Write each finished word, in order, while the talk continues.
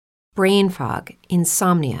brain fog,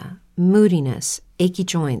 insomnia, moodiness, achy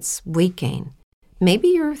joints, weight gain. Maybe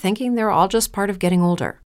you're thinking they're all just part of getting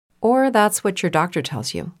older, or that's what your doctor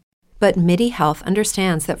tells you. But MIDI Health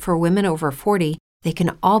understands that for women over 40, they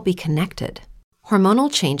can all be connected. Hormonal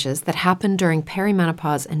changes that happen during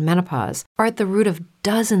perimenopause and menopause are at the root of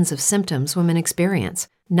dozens of symptoms women experience,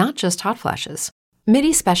 not just hot flashes.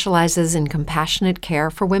 MIDI specializes in compassionate care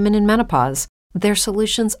for women in menopause. Their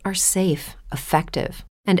solutions are safe, effective,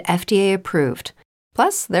 and FDA approved.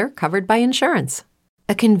 Plus, they're covered by insurance.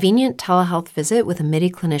 A convenient telehealth visit with a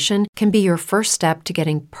MIDI clinician can be your first step to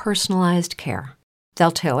getting personalized care.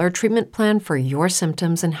 They'll tailor a treatment plan for your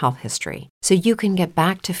symptoms and health history so you can get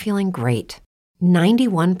back to feeling great.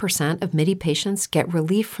 91% of MIDI patients get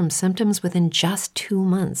relief from symptoms within just 2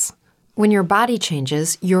 months. When your body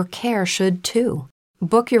changes, your care should too.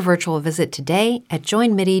 Book your virtual visit today at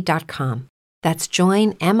joinmidi.com. That's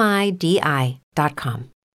joinmidi.com.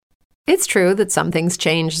 It's true that some things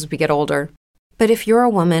change as we get older. But if you're a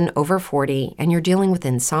woman over 40 and you're dealing with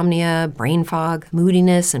insomnia, brain fog,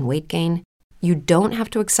 moodiness, and weight gain, you don't have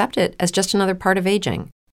to accept it as just another part of aging.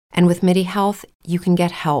 And with MIDI Health, you can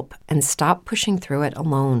get help and stop pushing through it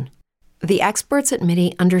alone. The experts at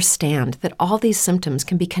MIDI understand that all these symptoms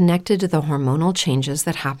can be connected to the hormonal changes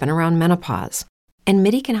that happen around menopause, and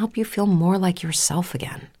MIDI can help you feel more like yourself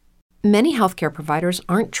again. Many healthcare providers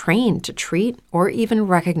aren't trained to treat or even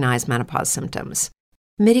recognize menopause symptoms.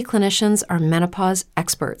 MIDI clinicians are menopause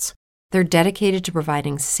experts. They're dedicated to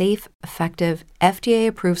providing safe, effective,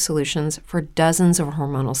 FDA-approved solutions for dozens of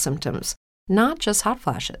hormonal symptoms, not just hot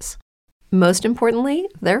flashes. Most importantly,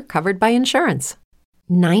 they're covered by insurance.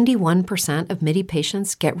 91% of MIDI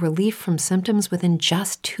patients get relief from symptoms within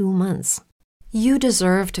just 2 months. You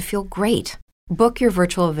deserve to feel great. Book your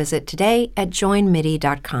virtual visit today at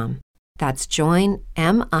joinmidi.com. That's joinmidi.com.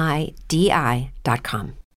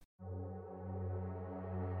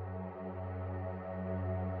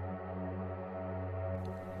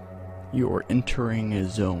 You are entering a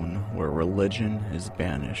zone where religion is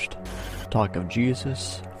banished. Talk of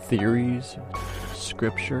Jesus, theories,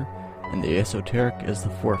 scripture, and the esoteric is the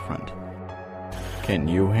forefront. Can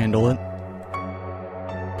you handle it?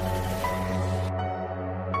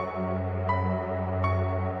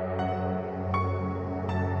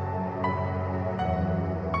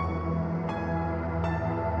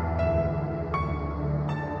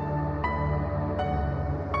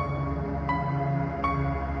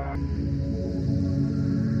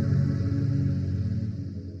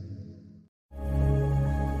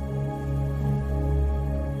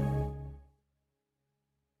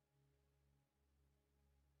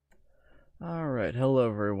 Alright, hello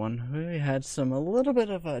everyone. We had a little bit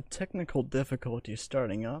of a technical difficulty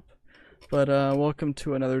starting up, but welcome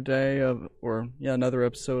to another day another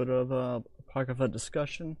episode of Apocrypha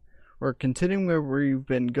Discussion. We're continuing where we've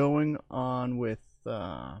been going on with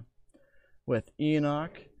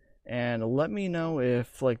Enoch, and let me know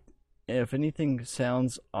if anything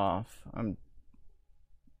sounds off.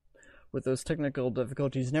 With those technical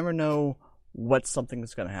difficulties, never know what something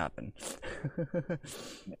is going to happen.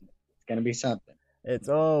 Gonna be something. It's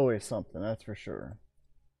always something, that's for sure.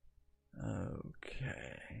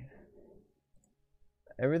 Okay.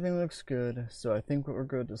 Everything looks good, so I think we're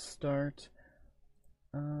good to start.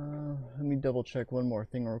 Let me double check one more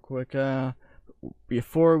thing real quick.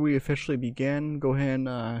 Before we officially begin, go ahead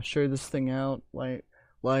and share this thing out, like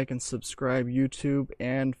and subscribe YouTube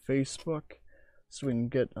and Facebook, so we can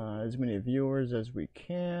get as many viewers as we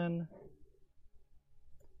can.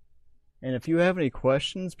 And if you have any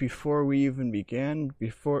questions before we even begin,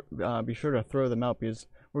 be sure to throw them out, because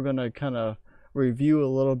we're gonna kind of review a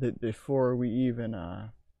little bit before we even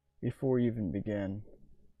begin.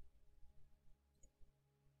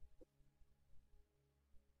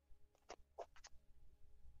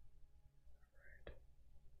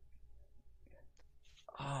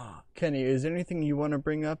 Kenny, is there anything you want to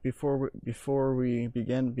bring up before we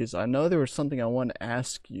begin? Because I know there was something I wanted to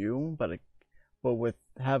ask you, but with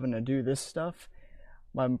having to do this stuff,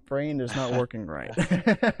 my brain is not working right.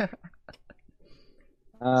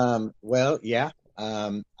 Well, yeah.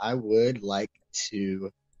 I would like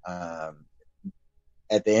to, at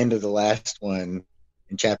the end of the last one,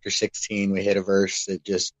 in chapter 16, we hit a verse that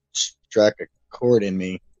just struck a chord in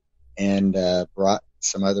me and brought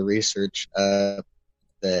some other research up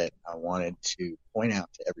that I wanted to point out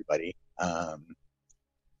to everybody.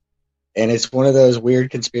 And it's one of those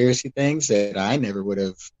weird conspiracy things that I never would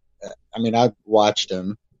have. I've watched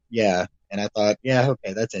them, yeah, and I thought, yeah,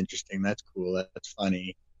 okay, that's interesting, that's cool, that's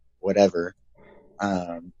funny, whatever.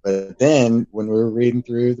 But then when we were reading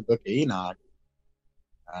through the book of Enoch,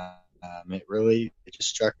 it just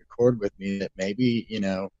struck a accord with me that maybe,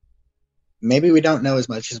 maybe we don't know as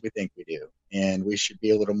much as we think we do. And we should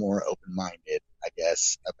be a little more open-minded, I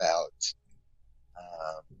guess, about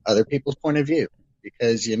other people's point of view.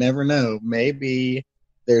 Because you never know, maybe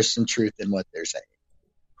there's some truth in what they're saying,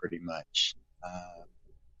 pretty much.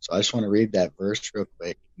 So I just want to read that verse real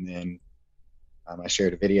quick, and then I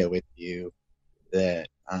shared a video with you that,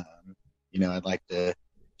 I'd like to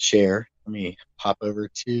share. Let me hop over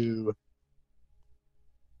to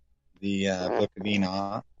the Book of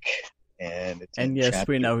Enoch. And yes,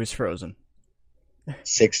 we know who's frozen.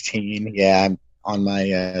 16. Yeah, I'm on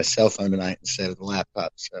my cell phone tonight instead of the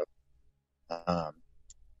laptop, so I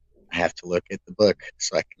have to look at the book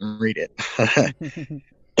so I can read it.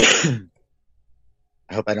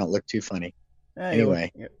 I hope I don't look too funny.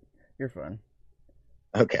 Anyway. You're fine.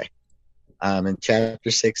 Okay. In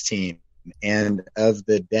chapter 16, and of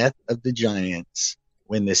the death of the giants,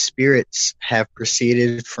 when the spirits have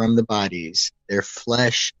proceeded from the bodies, their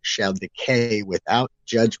flesh shall decay without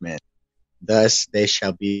judgment. Thus they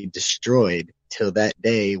shall be destroyed till that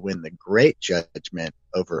day when the great judgment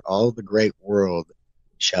over all the great world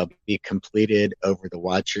shall be completed over the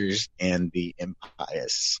watchers and the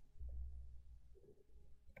impious.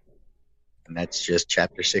 And that's just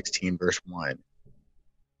chapter 16, verse 1.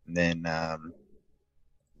 And then,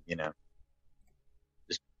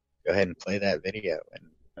 just go ahead and play that video. And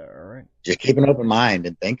all right, just keep an open mind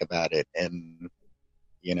and think about it. And,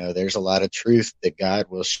 there's a lot of truth that God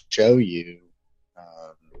will show you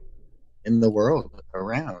in the world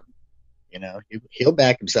around. He'll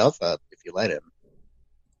back himself up if you let him.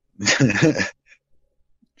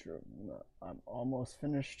 True. I'm almost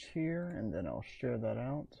finished here, and then I'll share that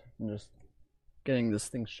out. I'm just getting this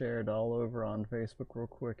thing shared all over on Facebook real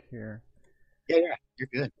quick here. Yeah, you're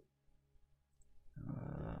good.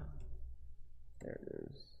 There it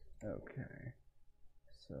is. Okay.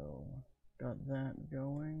 So, got that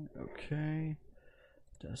going. Okay.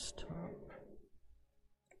 Desktop.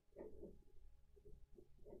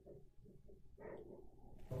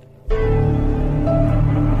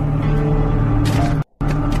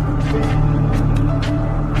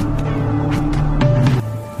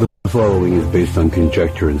 The following is based on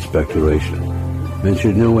conjecture and speculation, and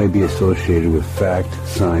should in no way be associated with fact,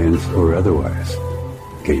 science, or otherwise.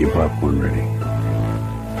 Get your popcorn ready.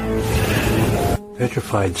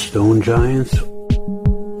 Petrified stone giants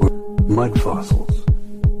or mud fossils?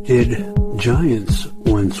 Did giants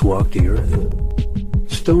once walk the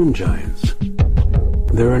earth? Stone giants.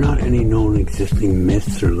 There are not any known existing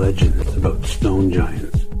myths or legends about stone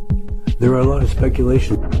giants. There are a lot of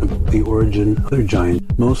speculation about the origin of other giants.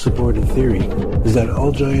 Most supported theory is that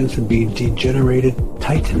all giants would be degenerated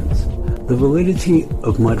titans. The validity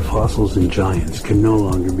of mud fossils and giants can no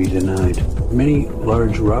longer be denied. Many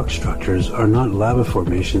large rock structures are not lava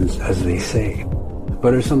formations as they say,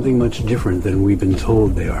 but are something much different than we've been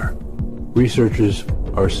told they are. Researchers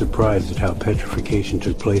are surprised at how petrification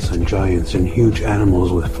took place on giants and huge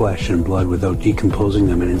animals with flesh and blood without decomposing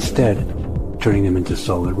them and instead turning them into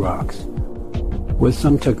solid rocks. Was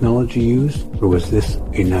some technology used, or was this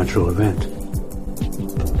a natural event?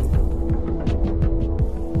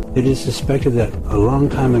 It is suspected that a long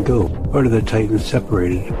time ago, part of the Titans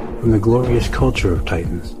separated from the glorious culture of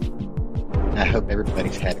Titans. I hope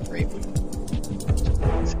everybody's had a great week.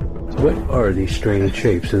 What are these strange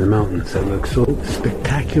shapes in the mountains that look so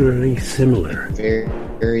spectacularly similar Very,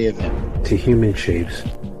 very eventful to human shapes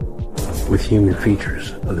with human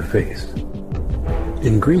features of the face?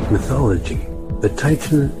 In Greek mythology, the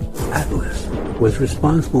Titan Atlas was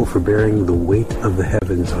responsible for bearing the weight of the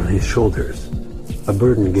heavens on his shoulders, a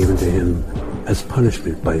burden given to him as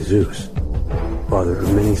punishment by Zeus, father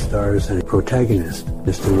of many stars and protagonist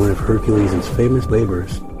in one of Hercules' famous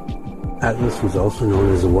labors. Atlas was also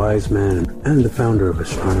known as a wise man and the founder of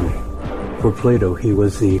astronomy. For Plato, he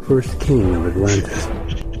was the first king of Atlantis,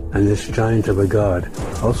 and this giant of a god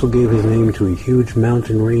also gave his name to a huge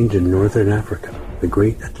mountain range in northern Africa, the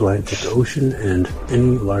Great Atlantic Ocean, and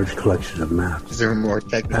any large collection of maps. Is there more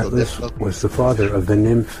technical Atlas difficulty? was the father of the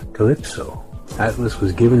nymph Calypso. Atlas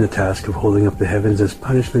was given the task of holding up the heavens as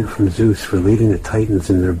punishment from Zeus for leading the Titans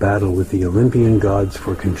in their battle with the Olympian gods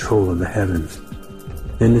for control of the heavens.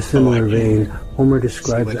 In a similar vein, Homer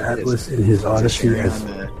describes Atlas in his Odyssey as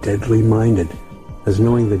deadly-minded, as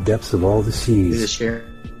knowing the depths of all the seas,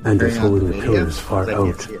 and as holding the pillars far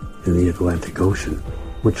out in the Atlantic Ocean,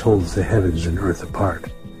 which holds the heavens and earth apart.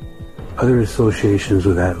 Other associations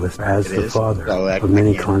with Atlas as the father of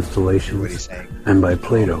many constellations, and by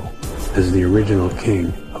Plato as the original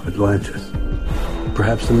king of Atlantis.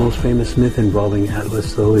 Perhaps the most famous myth involving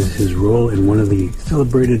Atlas, though, is his role in one of the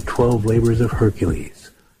celebrated 12 labors of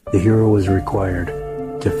Hercules, the hero was required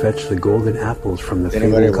to fetch the golden apples from the Is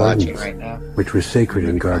anybody fabled watching gardens, right now? which were sacred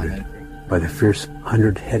and guarded by the fierce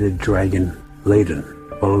 100-headed dragon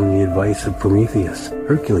Ladon. Following the advice of Prometheus,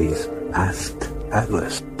 Hercules asked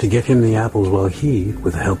Atlas to get him the apples while he,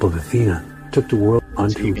 with the help of Athena, took the world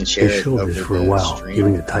onto you can share his it shoulders over for a the while, stream.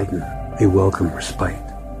 giving the Titan a welcome respite.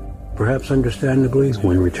 Perhaps understandably,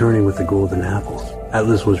 when returning with the golden apples,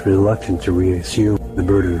 Atlas was reluctant to reassume the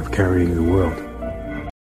burden of carrying the world.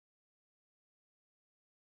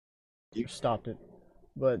 You stopped it,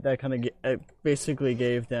 but that kind of basically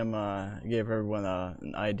gave them, gave everyone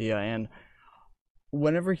an idea. And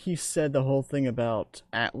whenever he said the whole thing about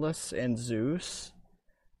Atlas and Zeus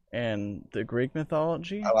and the Greek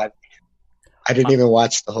mythology, Oh, I didn't even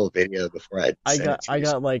watch the whole video before I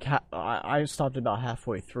got like I stopped about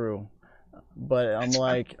halfway through, but I'm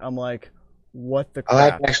like, what the I'll have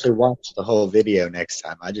crap? to actually watch the whole video next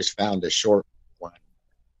time. I just found a short one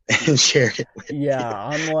and shared it with you. Yeah,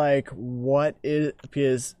 I'm like, what is,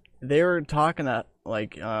 because they were talking about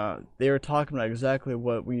exactly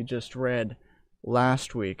what we just read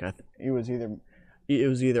last week. It was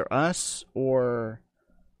either us or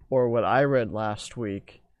what I read last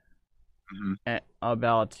week. Mhm.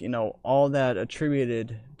 About, all that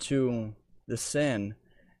attributed to the sin,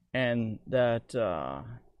 and that I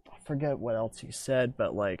forget what else he said,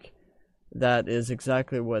 but like that is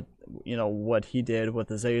exactly what what he did with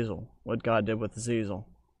Azazel, what God did with Azazel.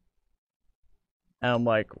 And I'm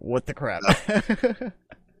like, what the crap?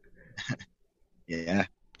 Yeah.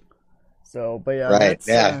 So, but yeah, Right, that's,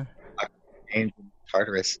 yeah. Angel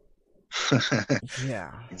Tartarus.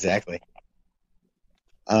 yeah. Exactly.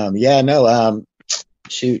 Yeah, no,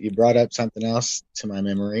 shoot, you brought up something else to my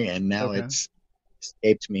memory, and now Okay. it's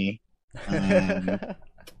escaped me. I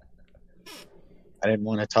didn't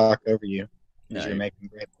want to talk over you because you're making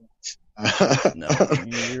great points. No,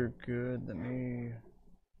 you're good. Let me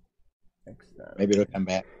fix that. Maybe it'll come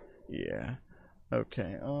back. Yeah.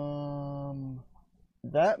 Okay.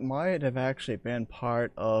 That might have actually been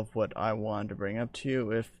part of what I wanted to bring up to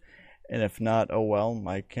you. If not, oh well.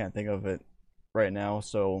 I can't think of it right now,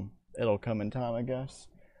 so it'll come in time, I guess.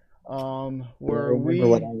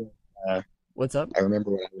 What's up? I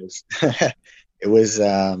remember what I was. It was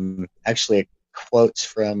actually quotes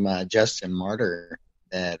from Justin Martyr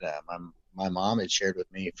that my mom had shared with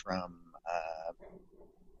me from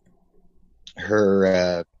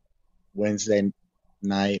her Wednesday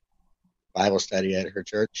night Bible study at her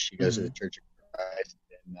church. She goes to the Church of Christ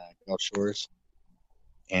in Gulf Shores,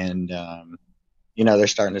 and they're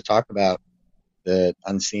starting to talk about the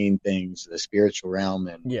unseen things, the spiritual realm,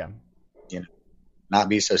 and not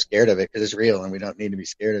be so scared of it because it's real, and we don't need to be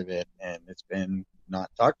scared of it. And it's been not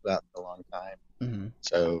talked about for a long time. Mm-hmm.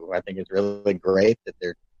 So I think it's really great that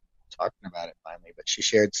they're talking about it finally. But she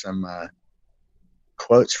shared some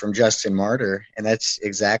quotes from Justin Martyr, and that's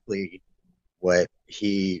exactly what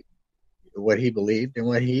he believed and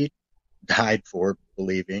what he died for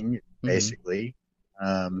believing, basically.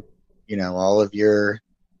 All of your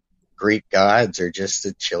Greek gods are just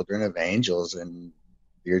the children of angels, and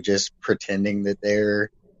you're just pretending that they're,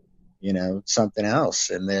 something else,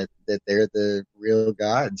 and that they're the real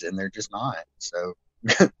gods, and they're just not. So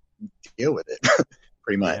deal with it,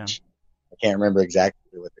 pretty much. Yeah. I can't remember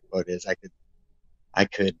exactly what the quote is. I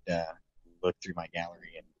could look through my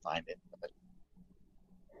gallery and find it.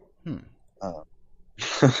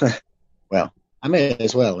 But, well, I may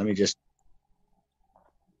as well. Let me just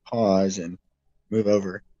pause and move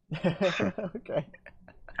over. Okay.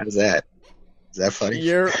 How's that? Is that funny?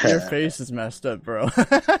 Your face is messed up, bro.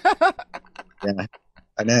 Yeah,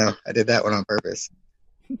 I know. I did that one on purpose.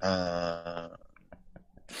 I'll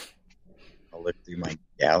look through my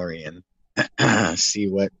gallery and see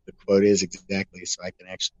what the quote is exactly, so I can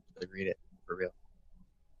actually read it for real.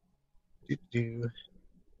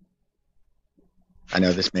 I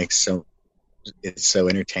know this it's so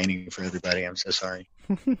entertaining for everybody. I'm so sorry,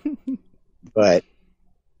 but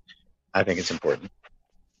I think it's important.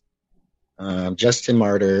 Justin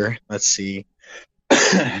Martyr, let's see.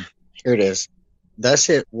 Here it is. Thus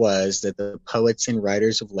it was that the poets and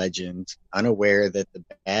writers of legend, unaware that the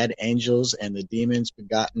bad angels and the demons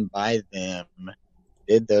begotten by them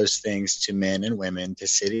did those things to men and women, to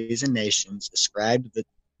cities and nations,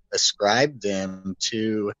 ascribed them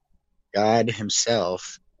to God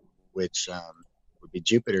himself, which would be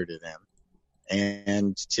Jupiter to them,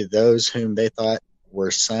 and to those whom they thought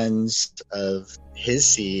were sons of his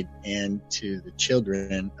seed, and to the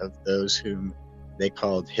children of those whom they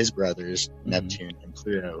called his brothers, Neptune and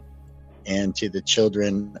Pluto, and to the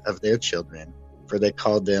children of their children, for they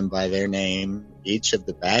called them by their name. Each of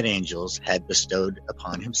the bad angels had bestowed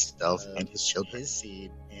upon himself and his children his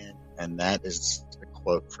seed, and that is a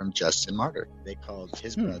quote from Justin Martyr. They called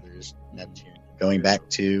his brothers Neptune. Going back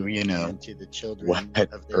to, to the children what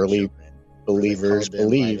early believers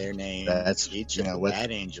believe, that's, what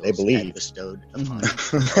bad angels they believe. Bestowed upon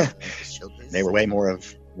his children. They were way more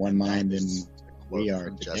of one mind than we are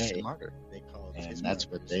today. And that's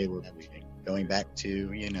what they were believing. Going back to,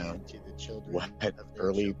 what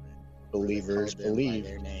early believers believe,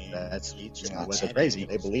 that's, what's so crazy.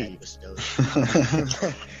 They believe.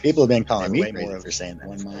 People have been calling me crazy for saying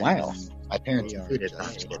that for a while. My parents included. I'm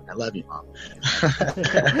just kidding. I love you, Mom.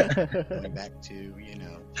 Going back to,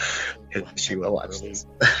 she will watch this.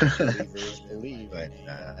 Believers believe, but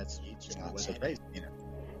that's not so crazy,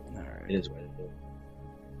 All right. It is what it is.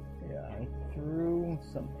 Yeah, I threw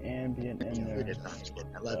some ambient in there.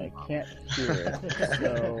 I love you, I can't hear it.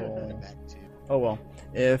 So, oh well.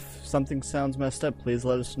 If something sounds messed up, please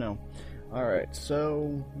let us know. All right.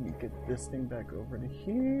 So let me get this thing back over to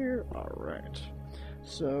here. All right.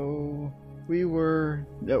 So we were.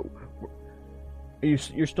 No,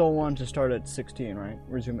 you're still wanting to start at 16, right?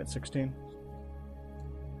 Resume at 16.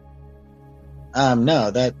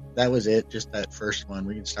 No, that was it. Just that first one.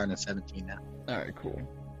 We can start at 17 now. All right. Cool.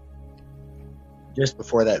 Just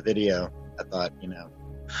before that video, I thought,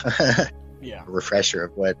 Yeah. a refresher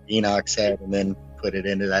of what Enoch said, and then put it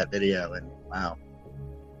into that video, and wow.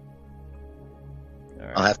 All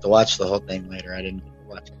right. I'll have to watch the whole thing later. I didn't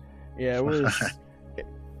watch it. Yeah, it was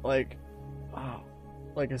like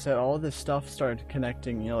I said, all of this stuff started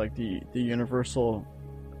connecting, like the universal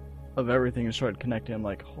of everything started connecting. I'm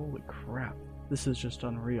like, holy crap, this is just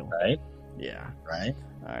unreal. Right? Yeah. Right?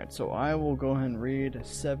 Alright, so I will go ahead and read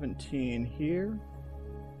 17 here.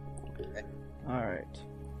 Okay. Alright.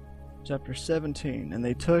 Chapter 17. And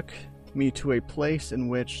they took me to a place in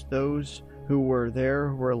which those who were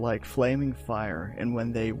there were like flaming fire, and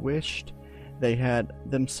when they wished they had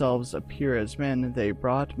themselves appear as men, they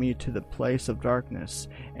brought me to the place of darkness,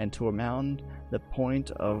 and to a mountain, the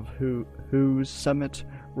point of whose summit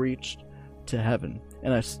reached to heaven.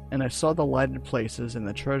 And I saw the lighted places and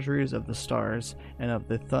the treasuries of the stars, and of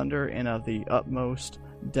the thunder, and of the utmost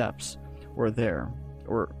depths were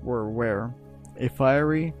where a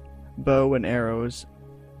fiery bow and arrows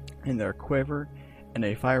in their quiver, and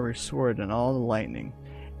a fiery sword and all the lightning.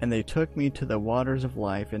 And they took me to the waters of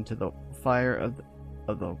life, into the fire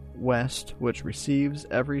of the west, which receives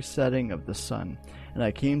every setting of the sun. And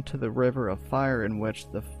I came to the river of fire, in which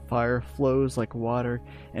the fire flows like water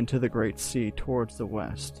into the great sea towards the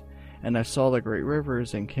west. And I saw the great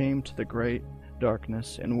rivers, and came to the great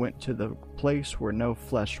darkness, and went to the place where no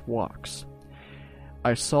flesh walks.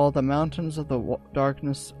 I saw the mountains of the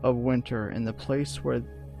darkness of winter, and the place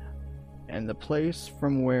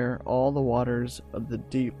from where all the waters of the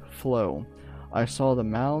deep flow. I saw the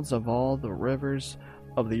mouths of all the rivers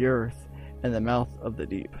of the earth, and the mouth of the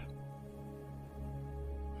deep.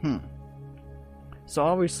 So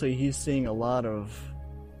obviously he's seeing a lot of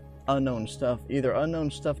unknown stuff, either unknown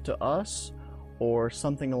stuff to us or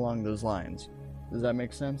something along those lines. Does that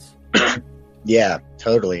make sense? Yeah,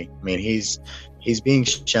 totally. I mean, he's being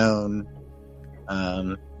shown,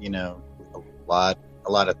 a lot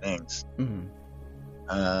of things. Mm-hmm.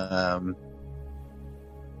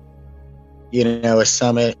 A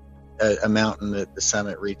summit, a mountain that the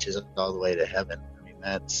summit reaches all the way to heaven. I mean,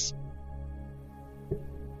 that's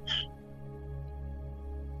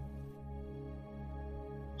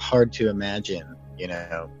hard to imagine,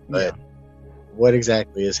 but what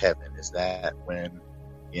exactly is heaven? Is that when,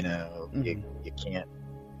 you can't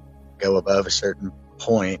go above a certain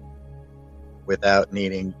point without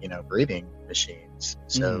needing, breathing machines?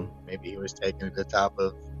 So maybe he was taken to the top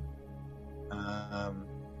of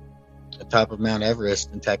Mount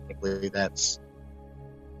Everest, and technically that's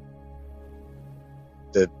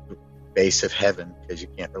the base of heaven, because you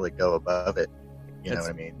can't really go above it. You know what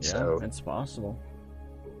I mean? Yeah, so it's possible.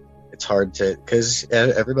 it's hard to, because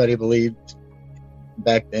everybody believed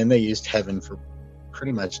back then they used heaven for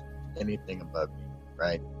pretty much anything above you,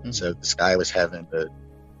 right? Mm-hmm. So the sky was heaven.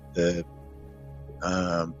 The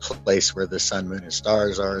place where the sun, moon, and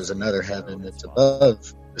stars are is another heaven that's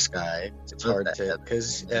above the sky. It's hard to,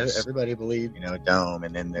 because everybody believed, a dome,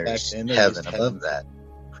 and then there's heaven above that.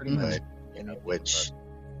 Pretty much, which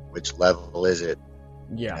level is it?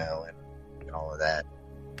 Yeah. And all of that.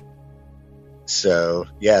 So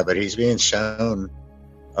yeah, but he's being shown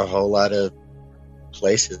a whole lot of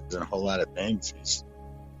places and a whole lot of things.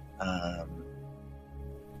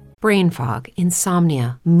 brain fog,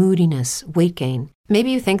 insomnia, moodiness, weight gain.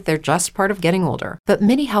 Maybe you think they're just part of getting older, but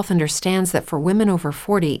MIDI Health understands that for women over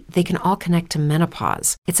 40, they can all connect to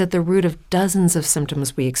menopause. It's at the root of dozens of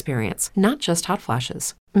symptoms we experience, not just hot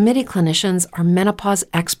flashes. MIDI clinicians are menopause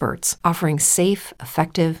experts, offering safe,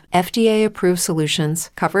 effective, FDA-approved solutions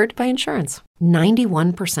covered by insurance.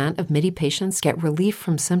 91% of MIDI patients get relief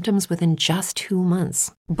from symptoms within just 2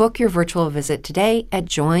 months. Book your virtual visit today at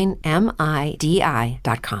joinmidi.com.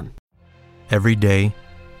 Every day,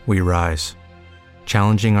 we rise,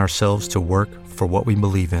 challenging ourselves to work for what we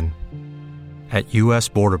believe in. At U.S.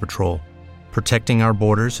 Border Patrol, protecting our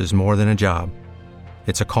borders is more than a job.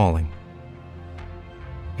 It's a calling.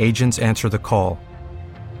 Agents answer the call,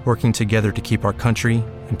 working together to keep our country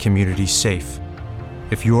and communities safe.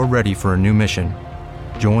 If you're ready for a new mission,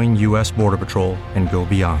 join U.S. Border Patrol and go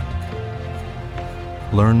beyond.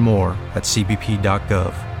 Learn more at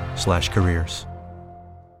cbp.gov/careers.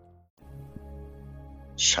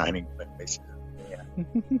 Shining place. Yeah.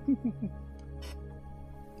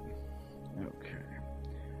 Okay.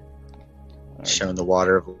 Showing the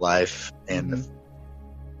water of life and the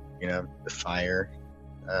fire,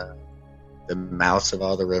 the mouths of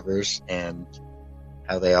all the rivers, and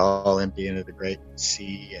how they all empty into the great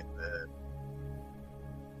sea, and the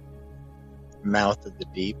mouth of the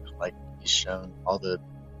deep. Like, he's shown all the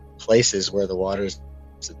places where the waters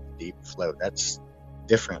of the deep flow. That's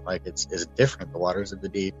different. Like, it's different, the waters of the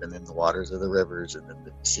deep, and then the waters of the rivers, and then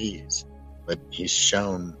the seas. But he's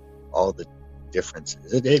shown all the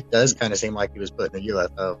differences. It does kind of seem like he was putting a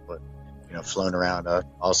UFO, but flown around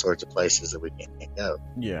all sorts of places that we can't go.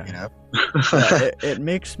 Yeah. Yeah, it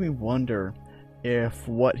makes me wonder if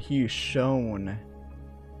what he's shown,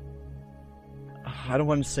 I don't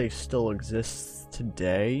want to say still exists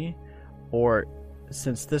today, or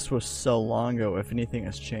since this was so long ago, if anything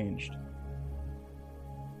has changed.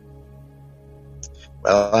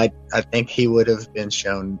 Well, I think he would have been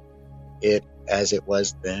shown it as it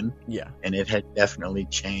was then. Yeah. And it had definitely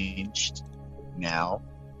changed now.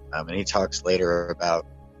 And he talks later about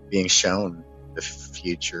being shown the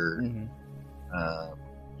future,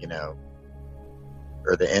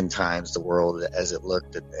 or the end times, the world as it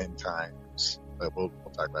looked at the end times. But we'll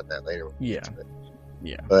talk about that later. Yeah.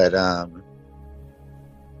 Yeah. But,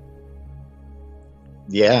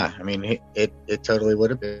 yeah, I mean, it totally would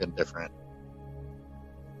have been different.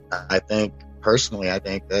 I think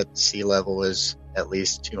that sea level is at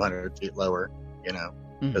least 200 feet lower,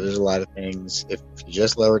 But there's a lot of things. If you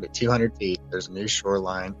just lowered it 200 feet, there's a new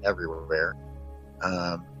shoreline everywhere.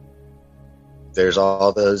 There's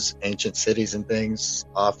all those ancient cities and things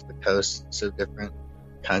off the coasts of different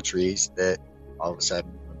countries that all of a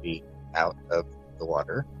sudden would be out of the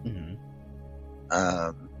water.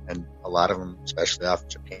 And a lot of them, especially off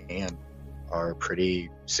Japan, are pretty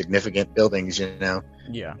significant buildings,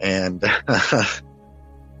 Yeah. And,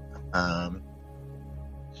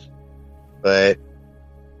 but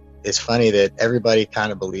it's funny that everybody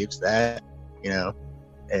kind of believes that,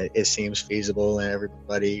 it seems feasible and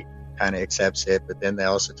everybody kind of accepts it. But then they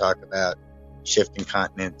also talk about shifting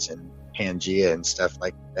continents and Pangea and stuff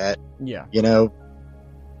like that. Yeah.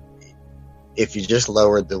 If you just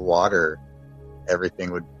lowered the water,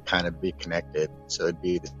 everything would kind of be connected. So it'd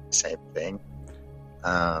be the same thing.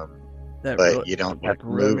 But you don't have to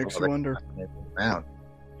move all the continents around.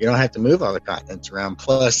 You don't have to move all the continents around.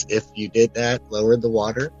 Plus, if you did that, lowered the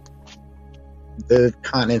water, the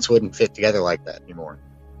continents wouldn't fit together like that anymore.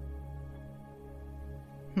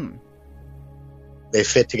 They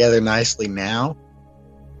fit together nicely now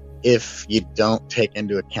if you don't take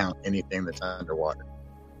into account anything that's underwater.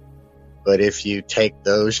 But if you take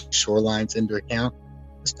those shorelines into account,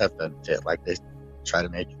 the stuff doesn't fit like they try to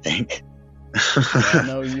make you think. I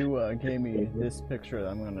know you gave me this picture that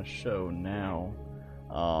I'm going to show now.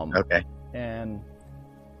 Okay. And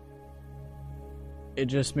it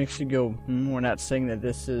just makes you go, we're not saying that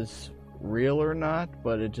this is real or not,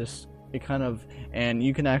 but it kind of, and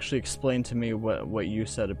you can actually explain to me what you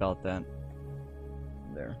said about that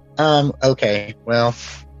there. Okay. Well,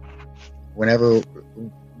 whenever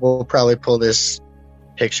we'll probably pull this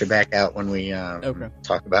picture back out when we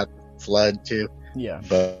talk about the flood too. Yeah.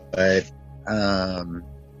 But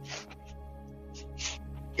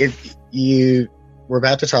we're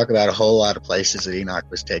about to talk about a whole lot of places that Enoch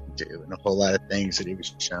was taken to, and a whole lot of things that he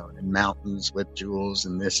was shown, and mountains with jewels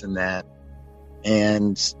and this and that.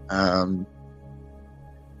 And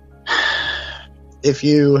if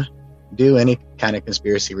you do any kind of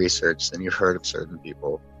conspiracy research, then you've heard of certain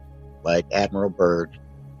people like Admiral Byrd,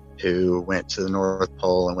 who went to the North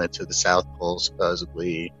Pole and went to the South Pole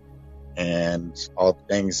supposedly, and all the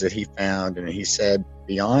things that he found. And he said,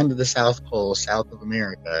 beyond the South Pole, south of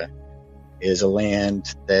America, is a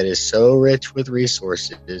land that is so rich with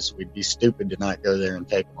resources, we'd be stupid to not go there and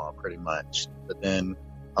take them all, pretty much. But then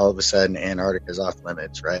all of a sudden, Antarctica's off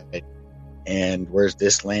limits, right? And where's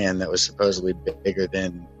this land that was supposedly bigger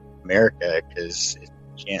than America? Because it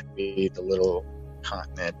can't be the little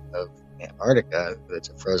continent of Antarctica that's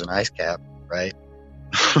a frozen ice cap, right?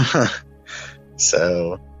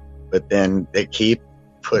 So, but then they keep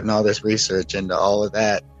putting all this research into all of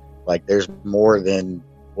that. Like, there's more than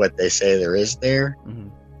what they say there is there. Mm-hmm.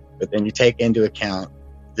 But then you take into account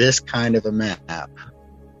this kind of a map,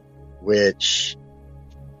 which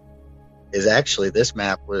is actually, this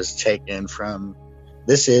map was taken from,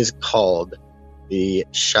 this is called the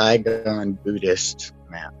Saigon Buddhist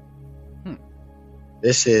map.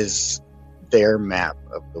 This is their map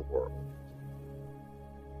of the world.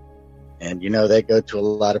 And they go to a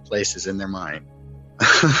lot of places in their mind.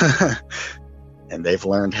 And they've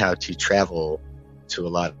learned how to travel to a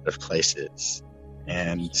lot of places.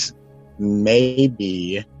 And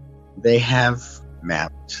maybe they have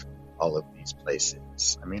mapped all of these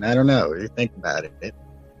places. I mean, I don't know. You think about it.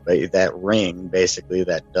 But that ring, basically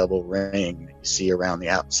that double ring that you see around the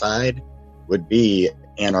outside, would be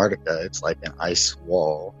Antarctica. It's like an ice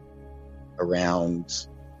wall around.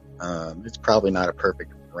 It's probably not a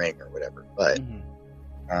perfect ring or whatever, but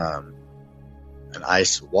an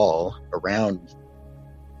ice wall around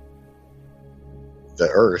the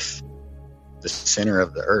Earth, the center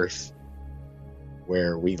of the Earth,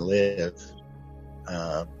 where we live.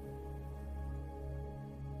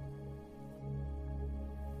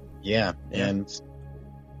 And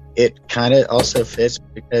it kind of also fits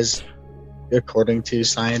because, according to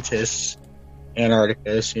scientists, Antarctica,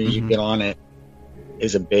 as soon as you get on it,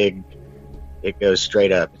 is it goes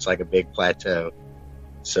straight up. It's like a big plateau.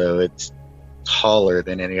 So it's taller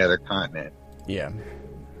than any other continent. Yeah.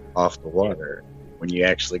 Off the water when you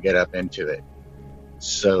actually get up into it.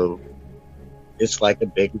 So it's like a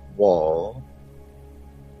big wall,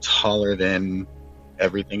 taller than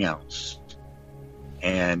everything else.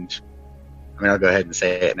 And I mean, I'll go ahead and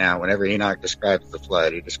say it now. Whenever Enoch describes the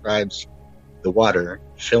flood, he describes the water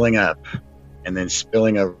filling up and then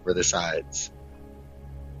spilling over the sides,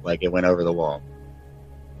 like it went over the wall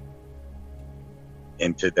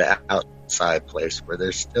into the outside place where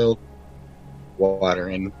there's still water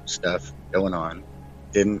and stuff going on.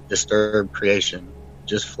 Didn't disturb creation,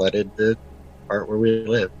 just flooded the part where we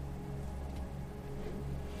live.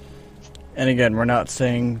 And again, we're not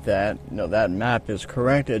saying that that map is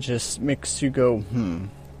correct. It just makes you go,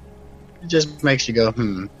 It just makes you go,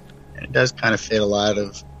 And it does kind of fit a lot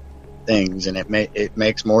of things, and it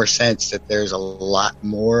makes more sense that there's a lot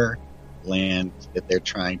more land that they're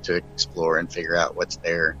trying to explore and figure out what's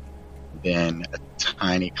there than a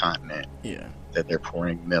tiny continent that they're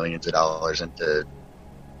pouring millions of dollars into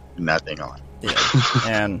nothing on. Yeah.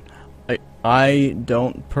 And I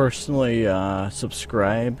don't personally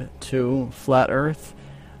subscribe to Flat Earth.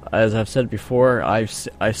 As I've said before, I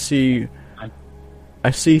see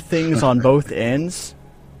things on both ends,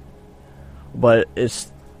 but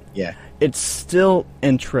it's still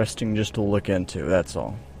interesting just to look into. That's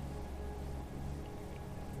all.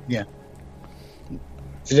 Yeah,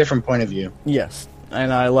 it's a different point of view. Yes,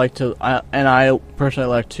 and I personally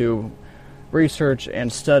like to research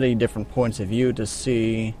and study different points of view to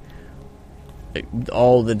see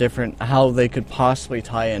all the different, how they could possibly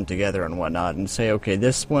tie in together and whatnot, and say, okay,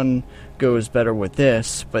 this one goes better with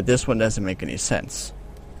this, but this one doesn't make any sense.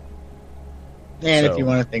 And if you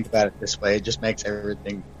want to think about it this way, it just makes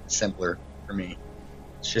everything simpler for me.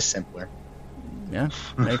 It's just simpler. Yeah,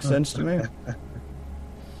 makes sense to me.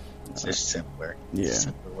 It's just simpler. Yeah. It's a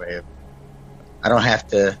simpler way of... I don't have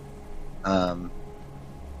to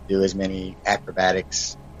do as many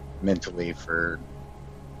acrobatics mentally for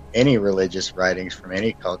any religious writings from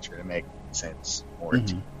any culture to make sense more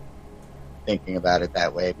to thinking about it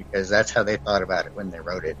that way, because that's how they thought about it when they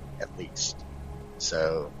wrote it, at least.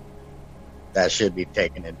 So that should be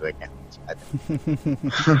taken into account, I think.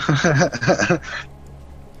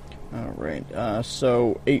 All right.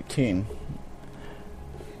 So 18.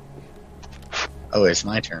 Oh, it's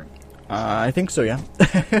my turn. I think so, yeah.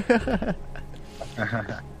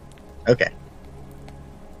 Okay.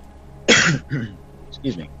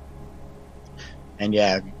 Excuse me. And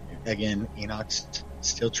yeah, again, Enoch's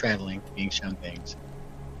still traveling, being shown things.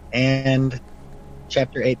 And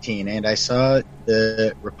chapter 18, and I saw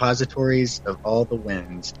the repositories of all the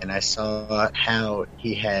winds, and I saw how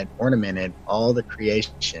he had ornamented all the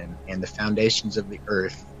creation and the foundations of the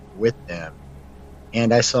earth with them.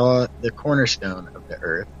 And I saw the cornerstone of the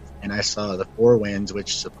earth, and I saw the four winds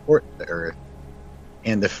which support the earth,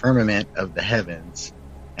 and the firmament of the heavens.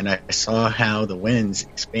 And I saw how the winds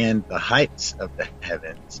expand the heights of the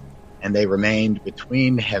heavens, and they remained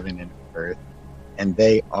between heaven and earth, and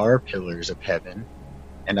they are pillars of heaven.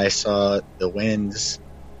 And I saw the winds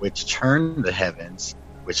which turn the heavens,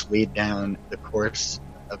 which lead down the course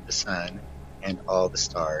of the sun and all the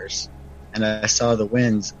stars. And I saw the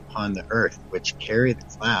winds upon the earth, which carry the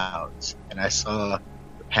clouds. And I saw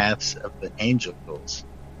the paths of the angels.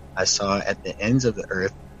 I saw at the ends of the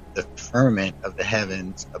earth the firmament of the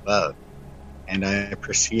heavens above. And I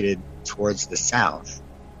proceeded towards the south,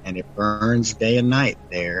 and it burns day and night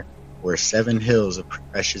there, where 7 hills of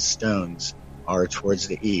precious stones are towards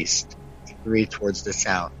the east, 3 towards the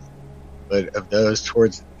south. But of those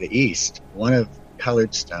towards the east, 1 of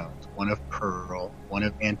colored stones, 1 of pearl, 1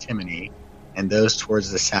 of antimony, and those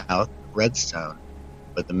towards the south, red stone.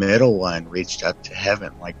 But the middle one reached up to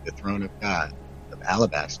heaven like the throne of God, of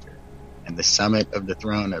alabaster, and the summit of the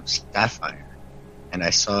throne of sapphire. And I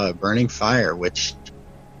saw a burning fire which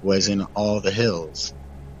was in all the hills.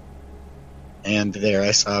 And there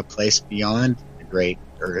I saw a place beyond the great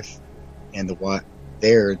earth, and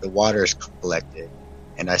there the waters collected.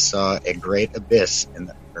 And I saw a great abyss in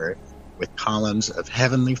the earth, with columns of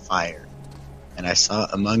heavenly fire. And I saw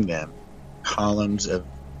among them columns of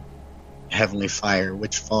heavenly fire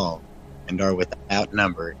which fall, and are without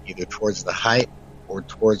number, either towards the height or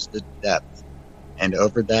towards the depth. And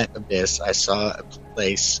over that abyss I saw a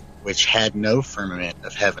place which had no firmament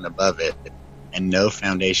of heaven above it, and no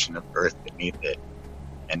foundation of earth beneath it,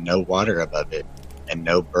 and no water above it, and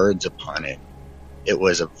no birds upon it. It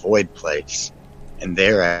was a void place. And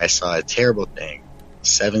there I saw a terrible thing,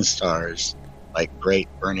 7 stars, like great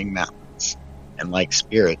burning mountains, and like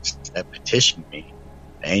spirits that petitioned me.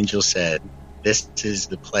 The angel said, "This is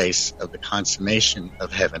the place of the consummation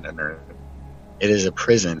of heaven and earth. It is a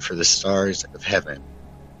prison for the stars of heaven,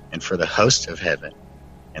 and for the host of heaven,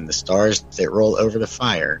 and the stars that roll over the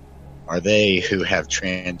fire are they who have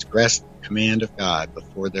transgressed the command of God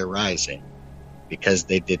before their rising, because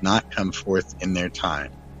they did not come forth in their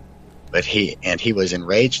time. But he was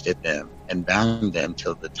enraged at them, and bound them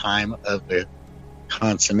till the time of the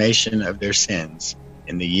consummation of their sins,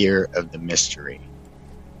 in the year of the mystery."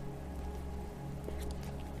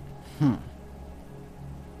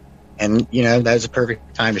 And, that was a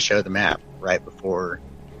perfect time to show the map, right before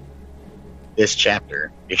this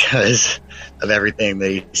chapter, because of everything that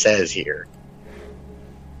he says here.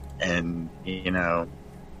 And,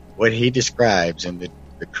 what he describes in the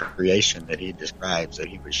creation that he describes that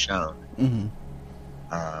he was shown.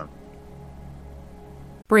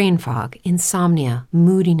 Brain fog, insomnia,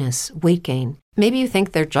 moodiness, weight gain. Maybe you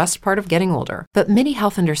think they're just part of getting older, but MIDI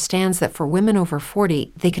Health understands that for women over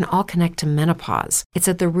 40, they can all connect to menopause. It's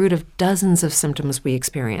at the root of dozens of symptoms we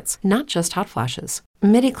experience, not just hot flashes.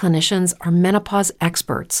 MIDI clinicians are menopause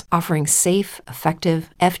experts, offering safe, effective,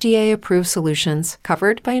 FDA-approved solutions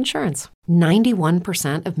covered by insurance.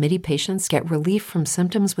 91% of MIDI patients get relief from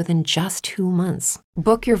symptoms within just 2 months.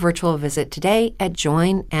 Book your virtual visit today at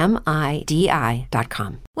joinmidi.com.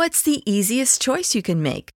 What's the easiest choice you can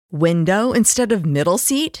make? Window instead of middle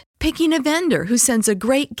seat? Picking a vendor who sends a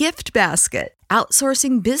great gift basket?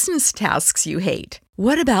 Outsourcing business tasks you hate?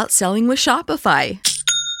 What about selling with Shopify?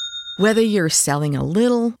 Whether you're selling a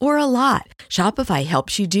little or a lot, Shopify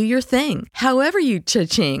helps you do your thing, however you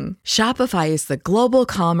cha-ching. Shopify is the global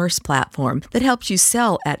commerce platform that helps you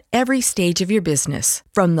sell at every stage of your business.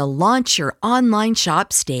 From the launch your online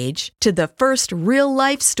shop stage to the first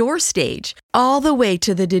real-life store stage, all the way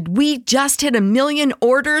to the did we just hit 1 million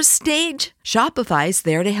orders stage. Shopify's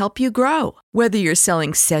there to help you grow. Whether you're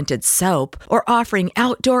selling scented soap or offering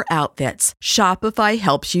outdoor outfits, Shopify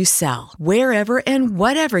helps you sell. Wherever and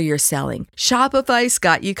whatever you're selling, Shopify's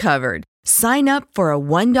got you covered. Sign up for a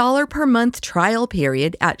 $1 per month trial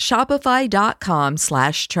period at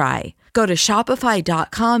shopify.com/try. Go to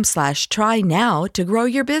shopify.com/try now to grow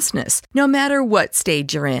your business, no matter what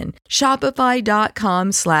stage you're in.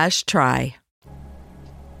 Shopify.com/try.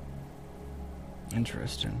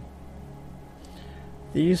 Interesting.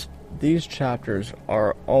 These chapters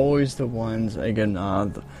are always the ones, again,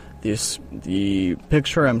 the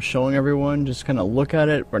picture I'm showing everyone, just kind of look at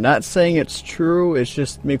it. We're not saying it's true, it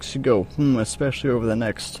just makes you go, especially over the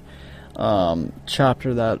next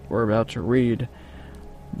chapter that we're about to read.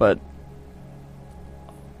 But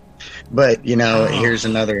here's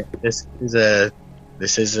another, this is a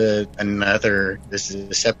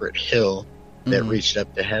separate hill that reached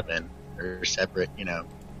up to heaven, or separate,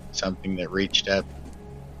 something that reached up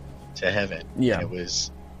to heaven. Yeah. And it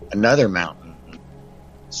was another mountain.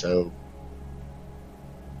 So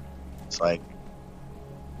It's like,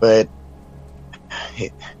 but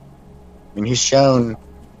he's shown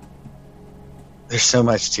there's so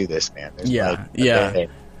much to this, man. There's okay,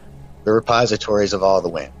 the repositories of all the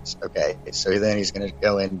winds. Okay, so then he's going to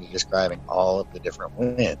go into describing all of the different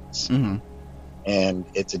winds. Mm-hmm. And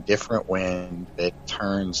it's a different wind that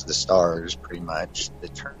turns the stars, pretty much,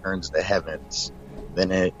 that turns the heavens,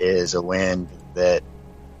 than it is a wind that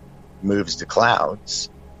moves the clouds.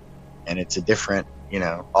 And it's a different,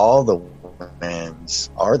 all the winds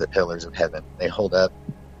are the pillars of heaven. They hold up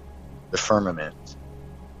the firmament.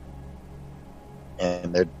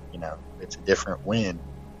 And they're, it's a different wind.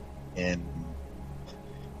 And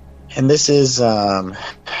this is,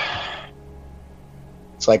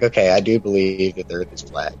 it's like, okay, I do believe that the earth is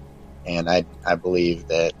flat. And I believe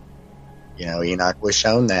that, Enoch was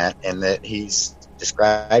shown that, and that he's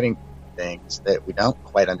describing things that we don't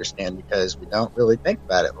quite understand because we don't really think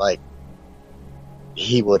about it like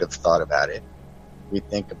he would have thought about it. We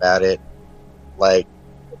think about it like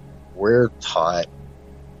we're taught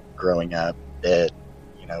growing up that,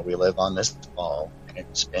 we live on this ball and it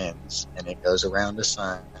spins and it goes around the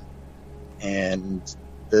sun and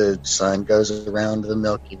the sun goes around the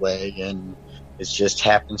Milky Way, and it's just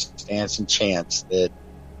happenstance and chance that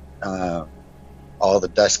all the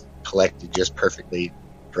dust collected just perfectly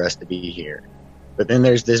for us to be here. But then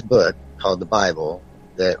there's this book called the Bible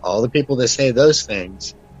that all the people that say those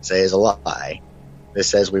things say is a lie. That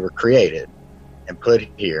says we were created and put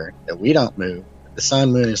here, that we don't move, that the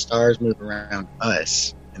sun, moon, and stars move around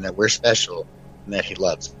us, and that we're special, and that he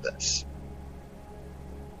loves us.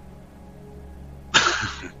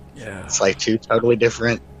 Yeah. It's like two totally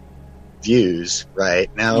different views,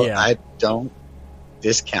 right? Now, I don't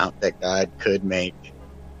discount that God could make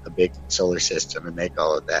a big solar system and make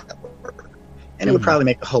all of that work. And it would probably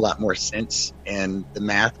make a whole lot more sense, and the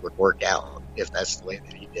math would work out if that's the way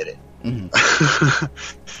that he did it.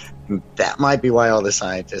 Mm-hmm. That might be why all the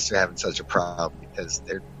scientists are having such a problem, because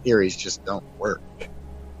their theories just don't work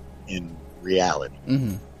in reality.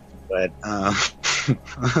 Mm-hmm. But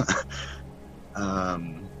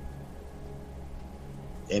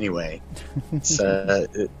anyway, so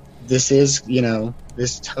this is,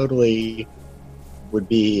 this totally would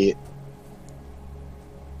be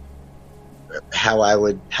how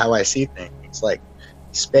I see things. Like,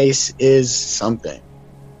 space is something,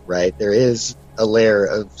 right? There is a layer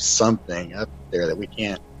of something up there that we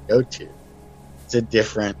can't go to. It's a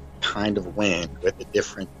different kind of wind with a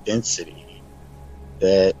different density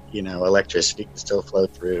that, electricity can still flow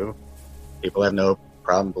through. People have no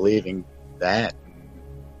problem believing that.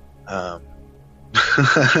 That,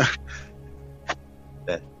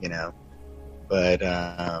 but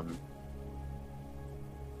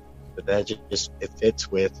that just, it fits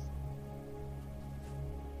with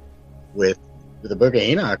the book of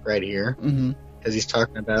Enoch right here, because he's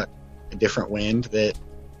talking about a different wind that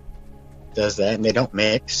does that, and they don't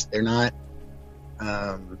mix. They're not,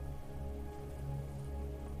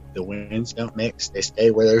 the winds don't mix. They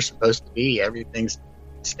stay where they're supposed to be. Everything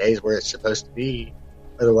stays where it's supposed to be.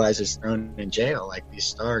 Otherwise, it's thrown in jail, like these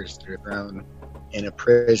stars that are thrown in a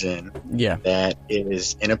prison that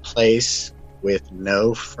is in a place with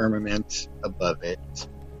no firmament above it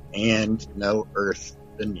and no earth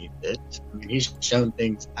beneath it. I mean, he's shown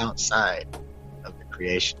things outside of the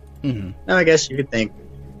creation. Mm-hmm. Now, I guess you could think,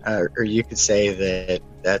 or you could say that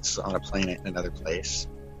that's on a planet in another place.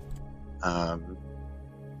 And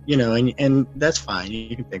that's fine.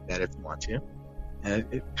 You can think that if you want to. And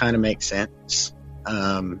it kind of makes sense.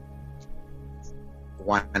 Why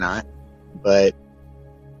not? But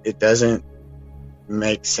it doesn't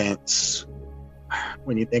make sense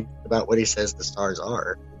when you think about what he says the stars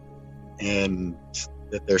are, and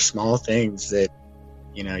that they're small things that,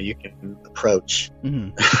 you can approach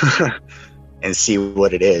and see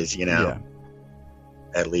what it is,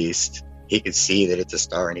 At least he could see that it's a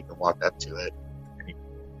star and he can walk up to it.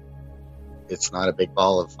 It's not a big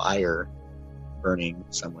ball of fire burning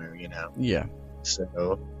somewhere, Yeah.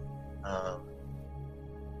 So,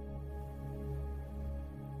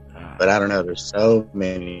 but I don't know. There's so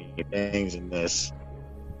many things in that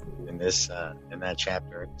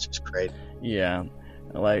chapter. It's just crazy. Yeah,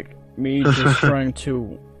 like me just trying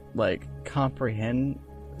to comprehend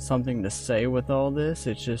something to say with all this.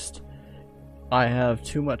 It's just I have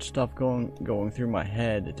too much stuff going through my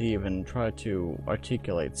head to even try to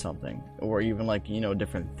articulate something, or even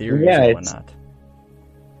different theories and whatnot.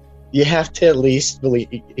 You have to at least believe.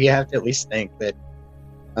 You have to at least think that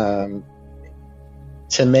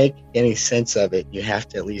to make any sense of it, you have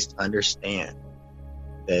to at least understand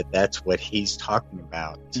that that's what he's talking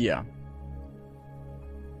about. Yeah.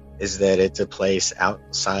 is that it's a place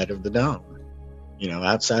outside of the dome,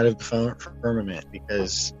 outside of the firmament,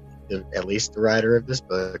 because at least the writer of this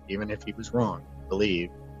book, even if he was wrong,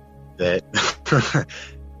 believed that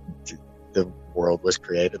the world was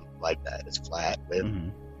created like that. It's flat with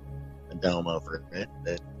a dome over it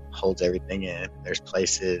that holds everything in. There's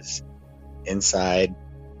places inside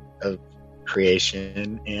of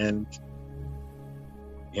creation and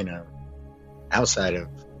outside of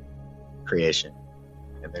creation,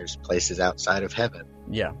 and there's places outside of heaven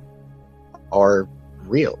are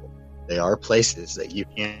real. They are places that you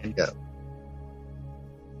can go.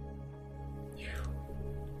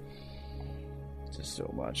 Just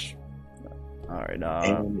so much. All right.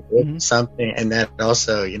 And it's something, and that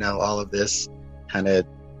also, all of this kind of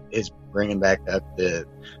is bringing back up the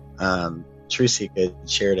Trusika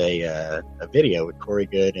shared a video with Corey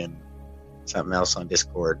Good and something else on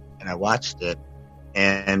Discord, and I watched it,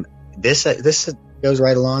 and this goes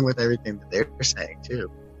right along with everything that they're saying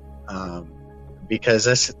too, because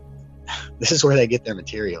this is where they get their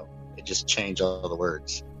material. They just change all the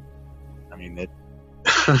words. I mean,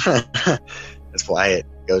 that's why it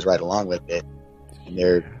goes right along with it. And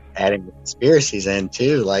they're adding the conspiracies in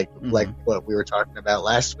too, like what we were talking about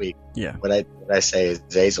last week. Yeah. What I say is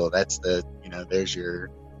Zazel. That's the there's your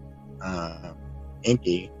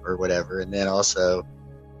Inky or whatever, and then also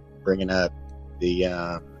bringing up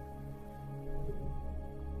the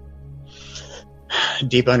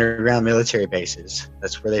deep underground military bases.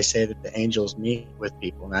 That's where they say that the angels meet with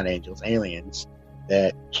people, not angels, aliens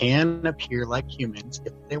that can appear like humans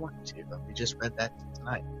if they want to. We just read that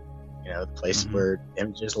tonight. The place where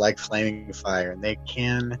images like flaming fire, and they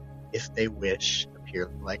can, if they wish,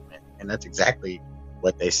 appear like men. And that's exactly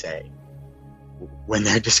what they say when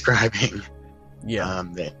they're describing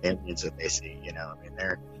the aliens that they see.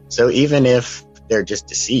 So even if they're just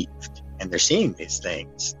deceived and they're seeing these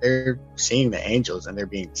things, they're seeing the angels and they're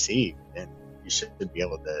being deceived, and you should be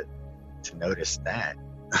able to notice that.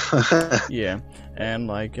 And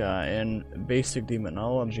like in basic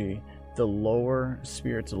demonology, the lower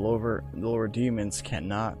spirits, the lower demons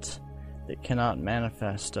cannot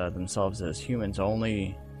manifest themselves as humans.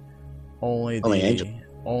 Only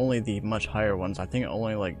the much higher ones. I think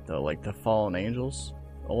only like the fallen angels.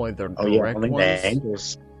 Only the direct ones. The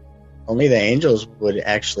angels. Only the angels would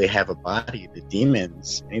actually have a body. The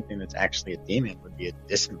demons, anything that's actually a demon, would be a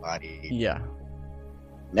disembodied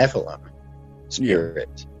Nephilim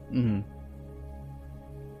spirit.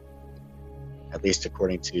 At least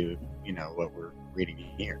according to what we're reading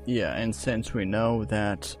here. And since we know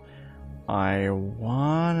that, I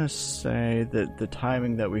want to say that the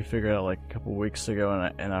timing that we figured out like a couple weeks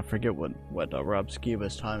ago, and I forget what Rob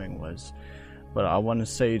Skiba's timing was, but I want to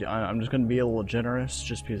say I'm just going to be a little generous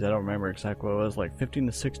just because I don't remember exactly what it was, like 15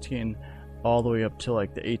 to 16 all the way up to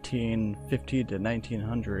like the 1850 to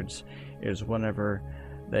 1900s is whenever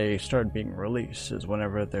they started being released, is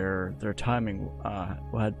whenever their timing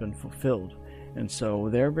had been fulfilled. And so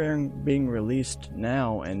they're being released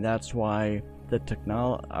now, and that's why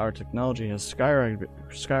our technology has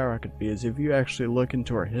skyrocketed, because if you actually look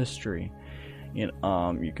into our history, you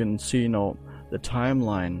can see the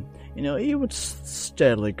timeline. It would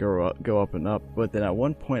steadily go up and up, but then at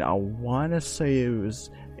one point, I want to say it was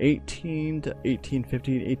 18 to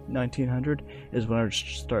 1850, 1900 is when it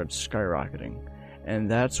started skyrocketing, and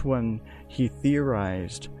that's when he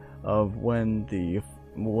theorized of when the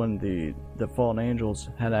fallen angels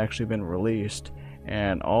had actually been released,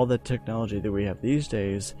 and all the technology that we have these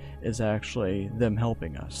days is actually them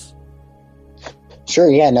helping us.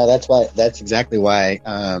 Sure, that's exactly why,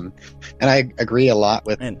 and I agree a lot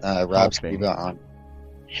with Rob Skiba on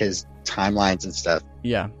his timelines and stuff.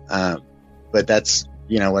 But that's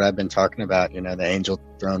what I've been talking about. The angel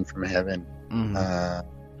thrown from heaven,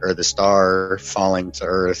 or the star falling to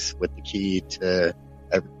earth with the key to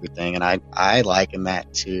everything, and I liken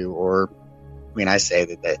that to, I say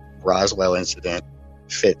that Roswell incident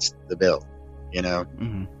fits the bill,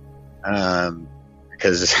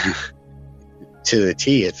 because to the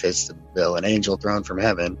T it fits the bill. An angel thrown from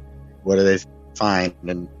heaven, what do they find?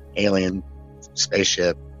 An alien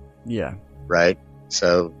spaceship, right?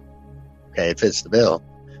 So okay, it fits the bill.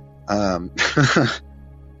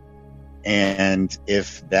 And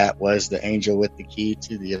if that was the angel with the key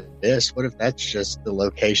to the abyss, what if that's just the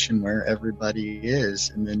location where everybody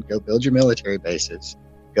is? And then go build your military bases.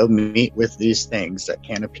 Go meet with these things that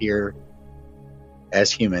can appear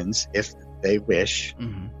as humans if they wish.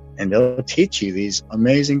 And they'll teach you these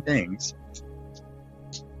amazing things.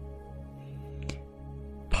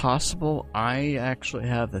 Possible. I actually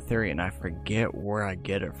have the theory, and I forget where I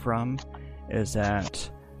get it from, is that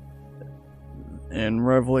in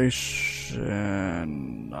Revelation,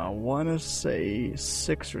 I want to say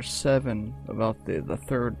 6 or 7, about the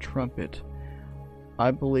third trumpet.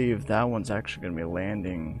 I believe that one's actually going to be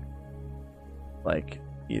landing, like,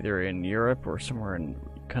 either in Europe or somewhere in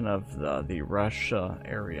kind of the Russia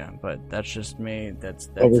area. But that's just me. That's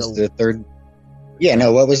what was the third? Yeah,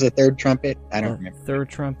 no. What was the third trumpet? I don't remember. Third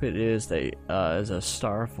trumpet is a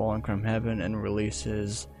star falling from heaven and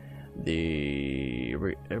releases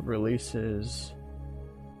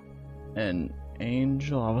an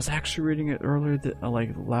angel. I was actually reading it earlier,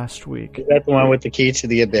 like last week. Is that the one with the key to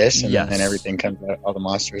the abyss, and yes. then everything comes out, all the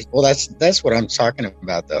monsters? Well, that's what I'm talking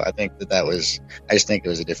about, though. I think that was. I just think it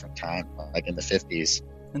was a different time, like in the 50s,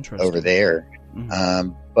 over there.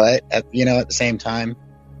 Mm-hmm. But at the same time,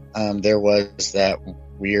 there was that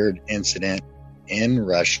weird incident in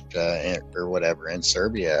Russia or whatever, in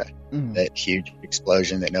Serbia, that huge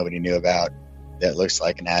explosion that nobody knew about, that looks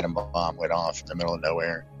like an atom bomb went off in the middle of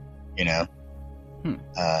nowhere. You know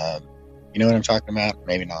what I'm talking about?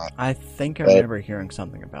 Maybe not. I think I remember hearing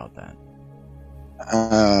something about that.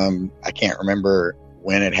 I can't remember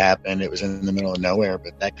when it happened. It was in the middle of nowhere,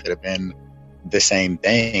 but that could have been the same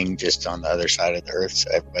thing, just on the other side of the earth, so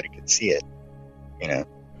everybody could see it.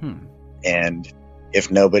 And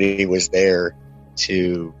if nobody was there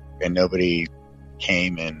and nobody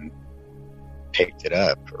came and picked it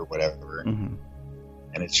up or whatever, and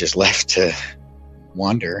it's just left to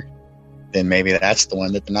wonder, then maybe that's the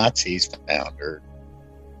one that the Nazis found or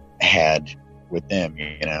had with them,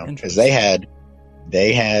 because they had,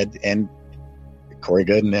 and Corey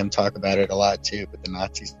Good and them talk about it a lot too, but the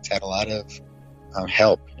Nazis had a lot of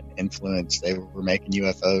help and influence. They were making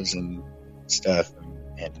UFOs and stuff,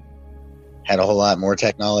 and had a whole lot more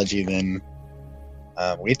technology than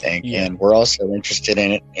we think. Yeah. And we're also interested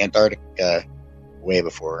in Antarctica way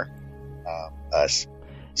before us.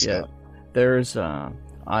 So. Yeah, there's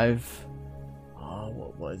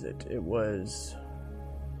what was it? It was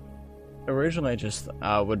originally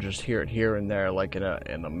I would just hear it here and there, like in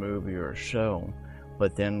a movie or a show,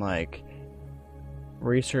 but then like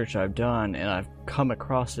research I've done and I've come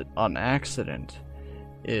across it on accident.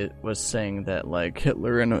 It was saying that like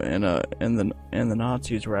Hitler and the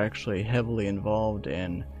Nazis were actually heavily involved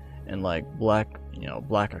in like black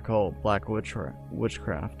occult, black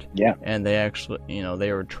witchcraft. Yeah. And they actually,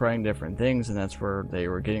 they were trying different things, and that's where they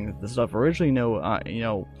were getting the stuff. Originally, I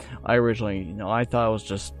thought it was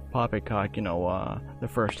just Poppycock, the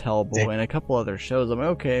first Hellboy and a couple other shows. I'm like,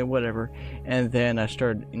 okay, whatever. And then I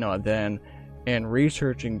started, and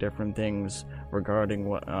researching different things regarding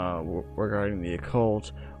regarding the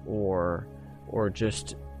occult or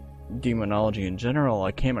just demonology in general.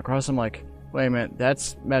 I came across, I'm like, wait a minute,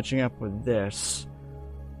 that's matching up with this.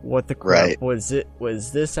 What the crap? Right.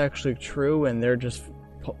 Was this actually true? And they're just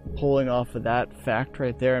pulling off of that fact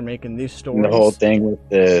right there and making these stories. And the whole thing with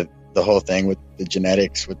the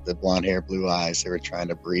genetics, with the blonde hair, blue eyes. They were trying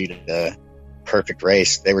to breed a perfect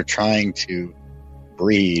race. They were trying to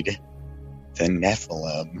breed the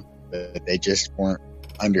Nephilim, but they just weren't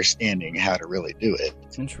understanding how to really do it.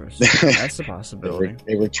 Interesting. That's a possibility.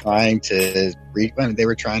 They were trying to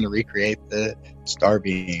recreate the star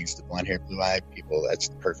beings, the blonde hair, blue eyed people. That's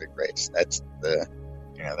the perfect race. That's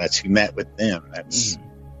that's who met with them. That's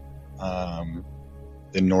the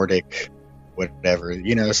Nordic whatever,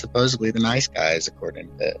 supposedly the nice guys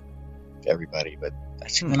according to everybody, but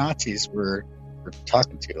that's who the Nazis were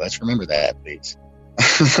talking to. Let's remember that, please.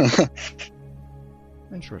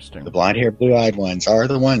 Interesting. The blonde hair, blue eyed ones are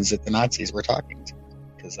the ones that the Nazis were talking to,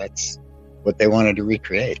 because that's what they wanted to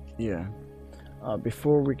recreate. Yeah.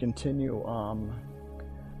 Before we continue,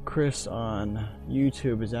 Chris on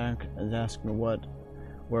YouTube is asking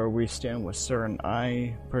where we stand with CERN.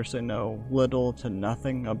 I personally know little to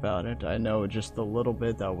nothing about it. I know just the little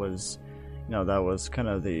bit that was, that was kind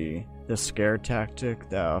of the scare tactic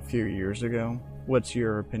a few years ago. What's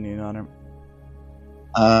your opinion on it?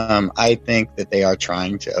 I think that they are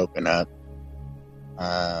trying to open up.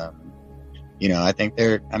 I think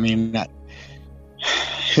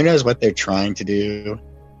who knows what they're trying to do,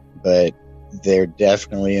 but they're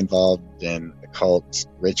definitely involved in occult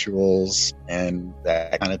rituals and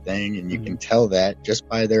that kind of thing. And you can tell that just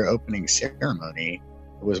by their opening ceremony.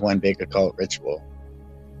 It was one big occult ritual.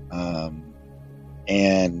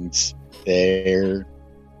 And they're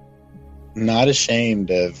not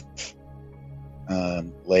ashamed of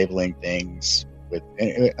labeling things with,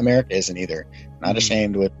 America isn't either, not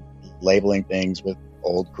ashamed with labeling things with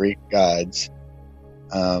old Greek gods,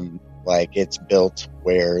 like it's built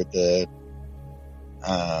where the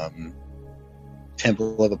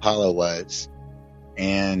Temple of Apollo was,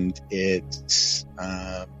 and it's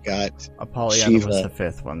got Apollyon Shiva. was the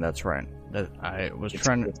fifth one. That's right. I was It's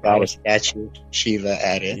trying to. got a statue of Shiva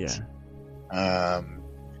at it. Yeah.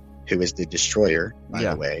 Who is the destroyer, by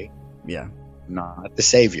Yeah. the way. Yeah. Not the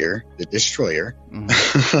savior, the destroyer.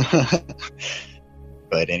 Mhm.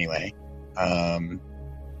 But anyway, I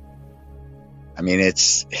mean,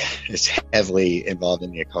 it's heavily involved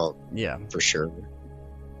in the occult Yeah. for sure.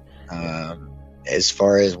 As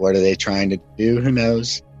far as what are they trying to do, who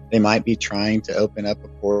knows? They might be trying to open up a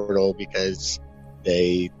portal because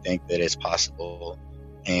they think that it's possible,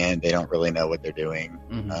 and they don't really know what they're doing.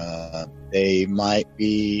 Mhm. They might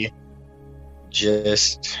be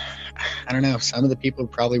just, I don't know. Some of the people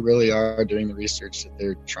probably really are doing the research that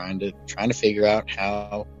they're trying to figure out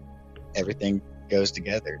how everything goes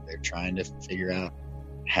together. They're trying to figure out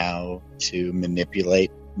how to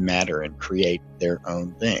manipulate matter and create their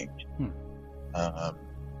own thing.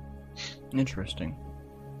 Interesting.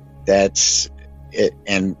 That's it.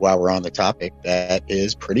 And while we're on the topic, that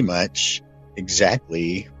is pretty much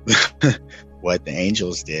exactly what the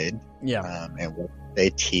angels did. Yeah. And what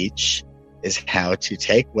they teach is how to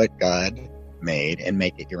take what God made and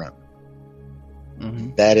make it your own.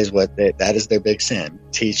 Mhm. That is what that is their big sin,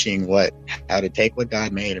 teaching how to take what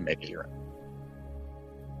God made and make it your own.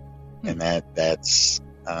 And that's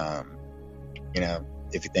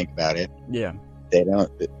if you think about it, Yeah. they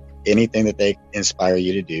don't, anything that they inspire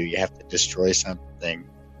you to do, you have to destroy something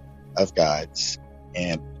of God's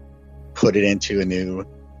and put it into a new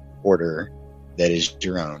order that is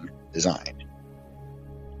your own design.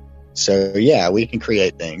 So yeah, we can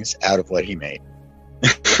create things out of what he made.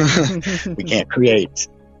 we can't create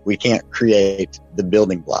the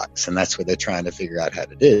building blocks, and that's what they're trying to figure out how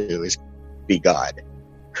to do, is be God,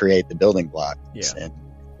 create the building blocks. Yeah. And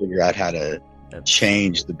figure out how to That's-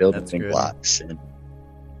 change the that's building good. blocks. And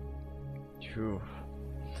Phew.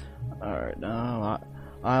 All right, now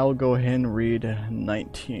I'll go ahead and read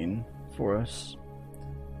 19 for us.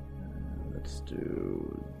 Let's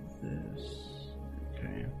do this.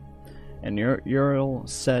 Okay. And Uriel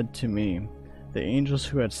said to me, "The angels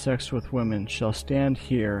who had sex with women shall stand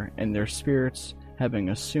here, and their spirits, having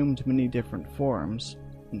assumed many different forms,"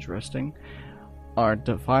 interesting, "are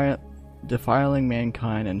defiling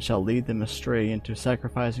mankind, and shall lead them astray into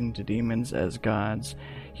sacrificing to demons as gods.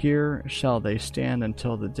 Here shall they stand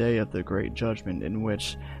until the day of the great judgment, in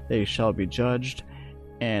which they shall be judged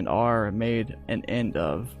and are made an end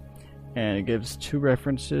of." And it gives two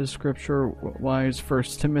references scripture-wise: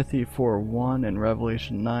 1 Timothy 4:1 and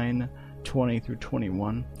Revelation 9:20 through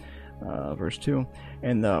 21, verse 2.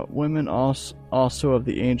 "And the women also of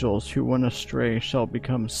the angels who went astray shall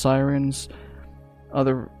become sirens."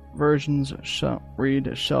 Other versions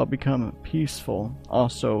shall become peaceful.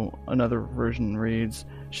 Also, another version reads,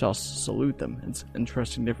 shall salute them. It's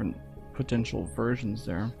interesting, different potential versions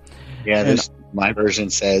there. yeah, my version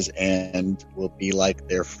says, and will be like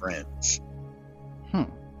their friends.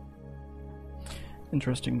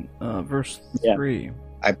 Interesting. Verse Yeah. 3.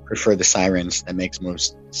 I prefer the sirens. That makes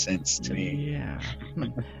most sense to me. Yeah.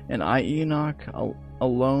 "And I, Enoch,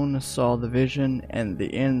 alone saw the vision and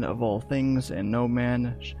the end of all things, and no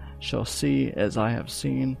man shall see as I have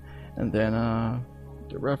seen." And then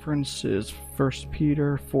the reference is 1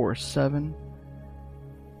 Peter 4:7.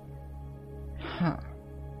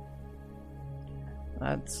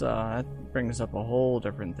 That brings up a whole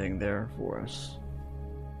different thing there for us.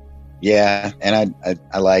 Yeah, and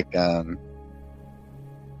I like.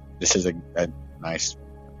 This is a nice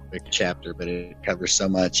quick chapter, but it covers so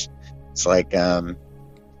much. It's like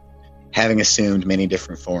having assumed many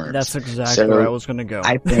different forms. That's exactly So, where I was going to go.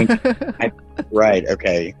 I think, right,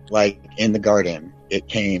 okay. Like in the garden, it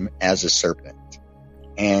came as a serpent.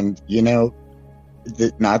 And,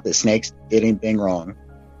 not that snakes did anything wrong,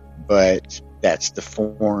 but that's the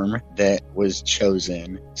form that was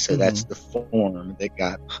chosen. So that's the form that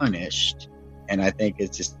got punished. And I think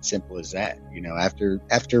it's just simple as that. After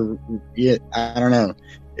it, I don't know.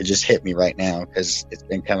 It just hit me right now because it's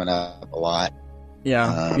been coming up a lot.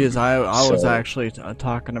 Yeah, because I was actually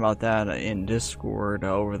talking about that in Discord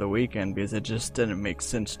over the weekend because it just didn't make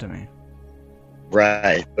sense to me.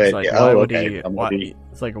 Right, but It's like,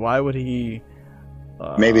 why would he?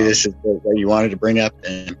 Maybe this is what you wanted to bring up.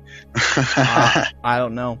 Then I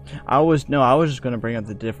don't know. I was just going to bring up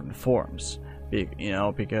the different forms,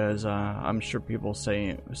 because I'm sure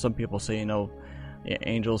some people say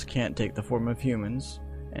angels can't take the form of humans.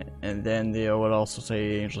 And then they would also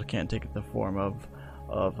say angels can't take the form of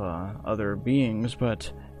other beings,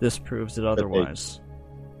 but this proves it otherwise.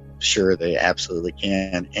 Sure, they absolutely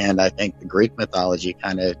can. And I think the Greek mythology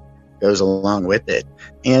kind of goes along with it.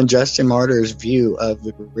 And Justin Martyr's view of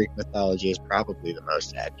the Greek mythology is probably the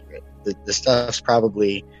most accurate. The stuff's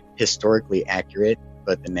probably historically accurate,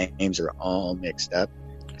 but the names are all mixed up.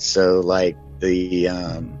 So like the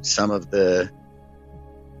some of the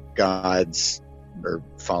gods or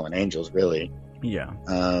fallen angels, really,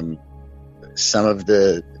 some of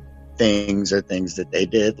the things are things that they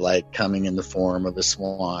did, like coming in the form of a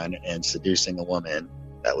swan and seducing a woman.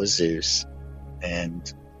 That was Zeus.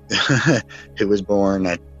 And who was born,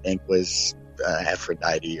 I think, was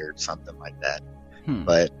Aphrodite or something like that.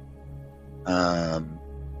 But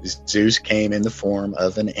Zeus came in the form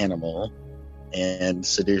of an animal and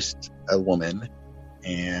seduced a woman.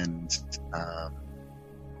 And,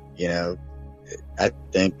 I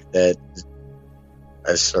think that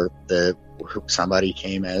somebody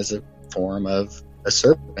came as a form of a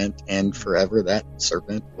serpent, and forever that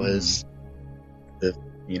serpent was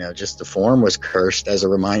just the form was cursed as a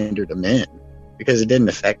reminder to men, because it didn't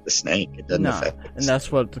affect the snake. It doesn't affect the and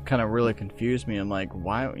that's what kind of really confused me. I'm like,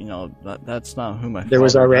 why? That's not who my. There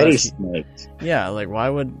was already snakes. Yeah, like why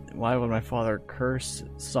would my father curse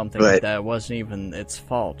something that wasn't even its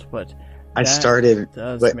fault? But I started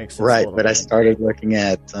looking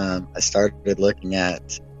at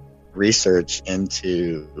research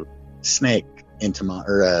into snake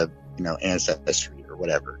ancestry or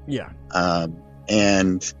whatever. Yeah.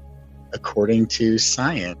 And according to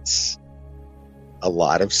science, a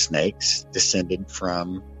lot of snakes descended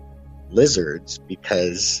from lizards,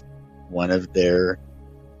 because one of their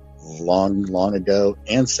long ago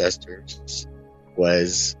ancestors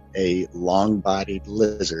was a long-bodied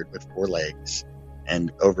lizard with 4 legs.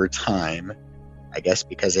 And over time, I guess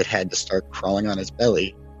because it had to start crawling on its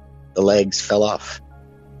belly, the legs fell off.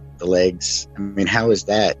 The legs, how does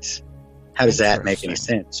that make any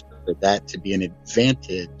sense? For that to be an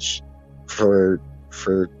advantage for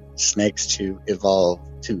snakes to evolve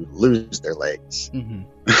to lose their legs.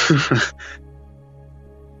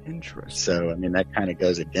 Interesting. So that kind of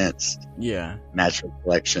goes against natural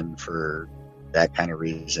selection for that kind of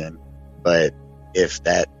reason. But if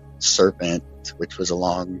that serpent, which was a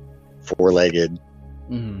long 4-legged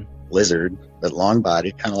lizard, but long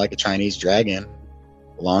body, kind of like a Chinese dragon,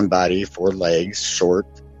 long body, 4 legs, short,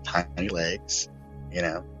 tiny legs,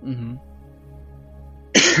 and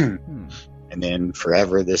then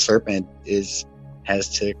forever the serpent has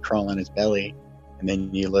to crawl on his belly. And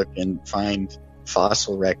then you look and find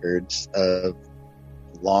fossil records of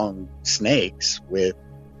long snakes with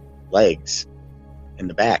legs in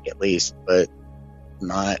the back, at least, but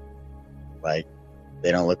not like,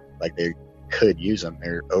 they don't look like they could use them.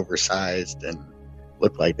 They're oversized and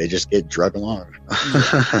look like they just get drug along.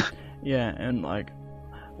 Yeah, and like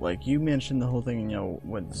you mentioned the whole thing,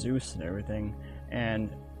 with Zeus and everything, and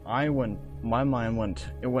my mind went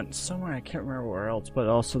somewhere, I can't remember where else, but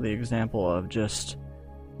also the example of just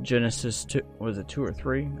Genesis 2, was it 2 or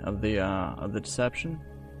 3 of the deception?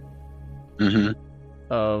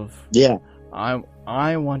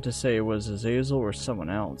 I want to say it was Azazel or someone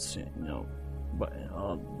else, but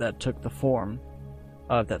that took the form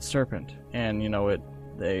of that serpent, and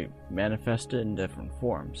they manifested in different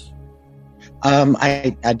forms.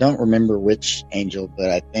 I don't remember which angel, but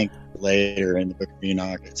I think later in the Book of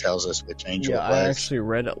Enoch it tells us which angel it was. I actually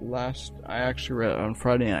read it on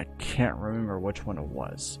Friday, and I can't remember which one it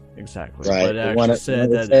was exactly. Right. But it actually said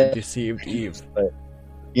that it deceived Eve. But,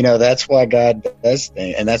 that's why God does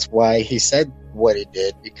things, and that's why he said what he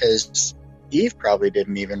did, because Eve probably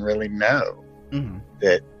didn't even really know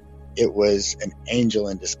that it was an angel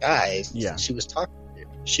in disguise. Yeah. She was talking to.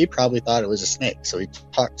 She probably thought it was a snake, so he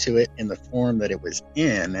talked to it in the form that it was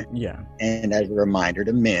in. Yeah. And as a reminder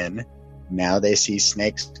to men, now they see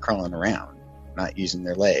snakes crawling around, not using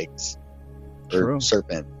their legs. Or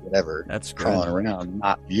serpent, whatever. That's crawling around,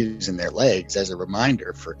 not using their legs, as a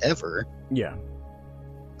reminder forever. Yeah.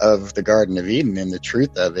 Of the Garden of Eden and the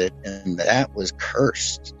truth of it, and that was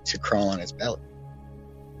cursed to crawl on its belly.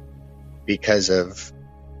 Because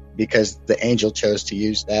the angel chose to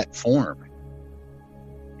use that form.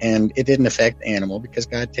 And it didn't affect the animal, because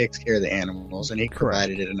God takes care of the animals, and he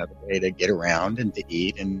provided it another way to get around and to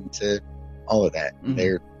eat and to all of that.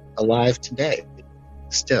 They're alive today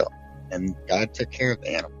still, and God took care of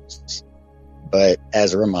the animals. But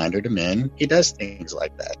as a reminder to men, he does things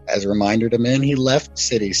like that. As a reminder to men, he left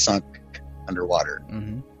cities sunk underwater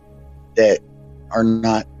that are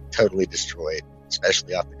not totally destroyed,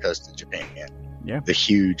 especially off the coast of Japan. Yeah. The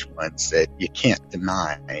huge ones that you can't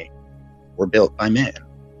deny were built by men.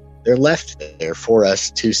 They're left there for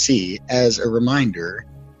us to see as a reminder,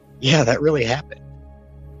 that really happened.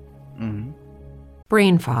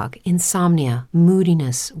 brain fog, insomnia,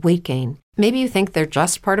 moodiness, weight gain. Maybe you think they're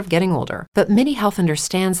just part of getting older, but MIDI Health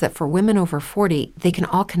understands that for women over 40, they can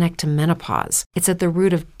all connect to menopause. It's at the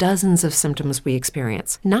root of dozens of symptoms we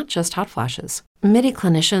experience, not just hot flashes. MIDI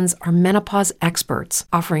clinicians are menopause experts,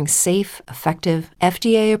 offering safe, effective,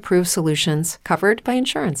 FDA-approved solutions covered by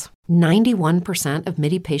insurance. 91% of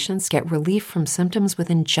MIDI patients get relief from symptoms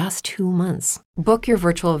within just 2 months. Book your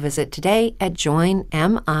virtual visit today at joinmidi.com.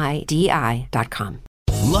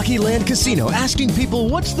 Lucky Land Casino, asking people,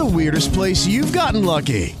 what's the weirdest place you've gotten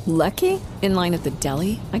lucky? Lucky? In line at the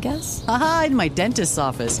deli, I guess? Aha, in my dentist's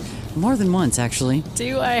office. More than once, actually.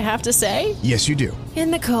 Do I have to say? Yes, you do. In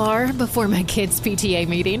the car before my kids' PTA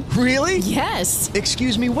meeting. Really? Yes.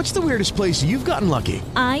 Excuse me, what's the weirdest place you've gotten lucky?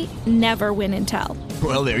 I never win and tell.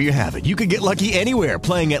 Well, there you have it. You can get lucky anywhere,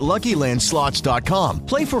 playing at LuckyLandSlots.com.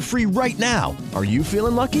 Play for free right now. Are you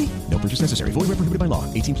feeling lucky? No purchase necessary. Void where prohibited by law.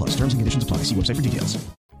 18 plus. Terms and conditions apply. See website for details.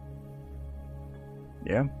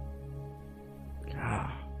 Yeah.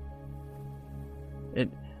 God. It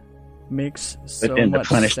makes so But then the much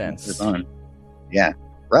punishment sense. was on. Yeah,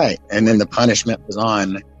 right. And then the punishment was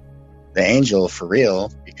on the angel for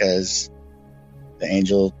real, because the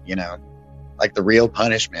angel, like the real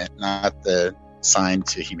punishment, not the sign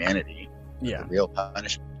to humanity. Yeah. The real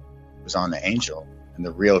punishment was on the angel, and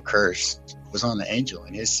the real curse was on the angel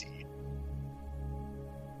and his seed.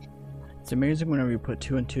 It's amazing whenever you put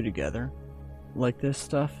 2 and 2 together like this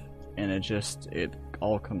stuff, and it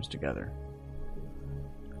all comes together.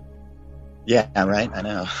 Yeah, right. I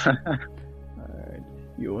know. Alright.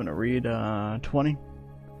 You want to read 20?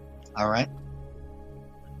 All right.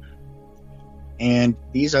 And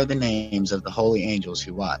these are the names of the holy angels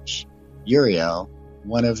who watch. Uriel,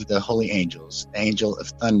 one of the holy angels, the angel of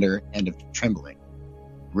thunder and of trembling.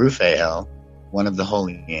 Raphael, one of the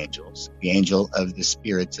holy angels, the angel of the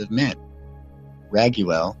spirits of men.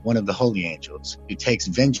 Raguel, one of the holy angels, who takes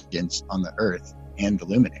vengeance on the earth and the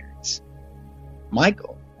luminaries.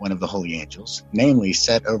 Michael, one of the holy angels, namely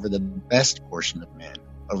set over the best portion of men,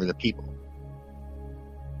 over the people.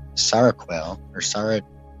 Saraquel, or Sara,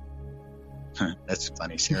 that's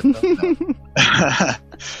funny, Saraquel. No.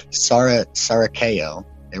 Sarakael,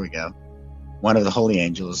 there we go. One of the holy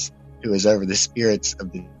angels, who is over the spirits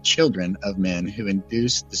of the children of men who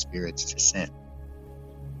induce the spirits to sin.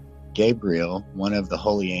 Gabriel, one of the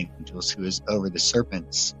holy angels, who is over the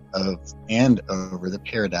serpents and over the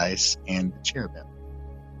paradise and the cherubim.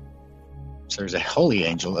 So there's a holy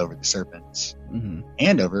angel over the serpents,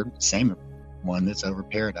 and over the same one that's over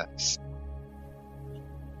paradise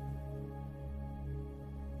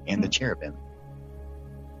and the cherubim.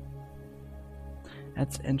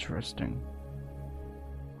 That's interesting.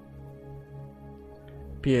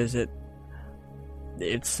 Because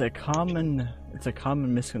it's a common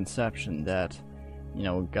misconception that,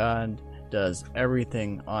 God does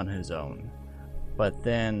everything on his own. But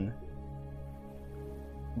then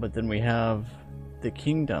we have the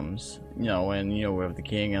kingdoms, and we have the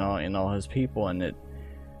king and all his people,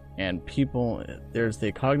 and people, there's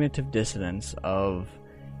the cognitive dissonance of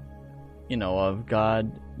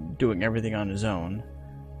God doing everything on his own,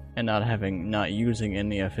 and not using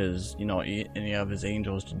any of his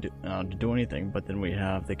angels to do anything. But then we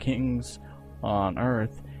have the kings on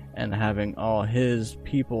earth and having all his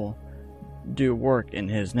people do work in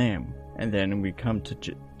his name. And then we come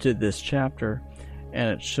to this chapter, and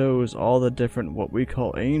it shows all the different what we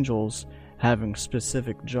call angels having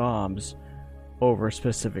specific jobs over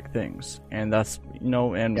specific things. And that's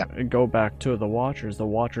go back to the Watchers. The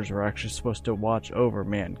Watchers are actually supposed to watch over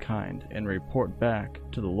mankind and report back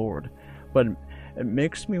to the Lord. But it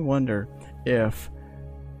makes me wonder if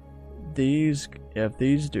these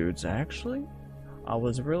dudes actually, I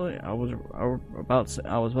was about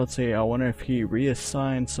to say I wonder if he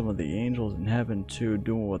reassigned some of the angels in heaven to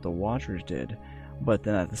do what the Watchers did. But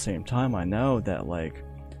then at the same time, I know that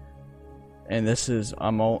and this is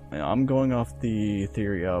I'm going off the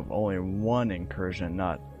theory of only one incursion,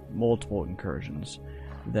 not multiple incursions.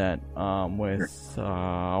 That with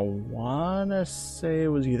I wanna say it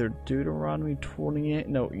was either Deuteronomy 28,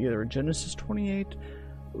 either Genesis 28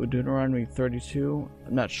 or Deuteronomy 32.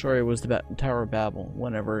 I'm not sure. It was the Tower of Babel.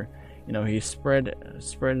 Whenever he spread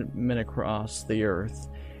men across the earth,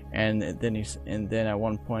 and then at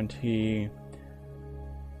one point he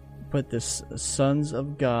put the sons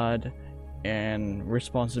of God and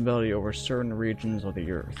responsibility over certain regions of the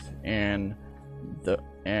earth, and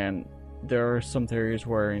there are some theories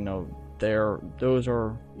where those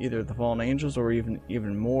are either the fallen angels or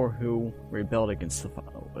even more who rebelled against the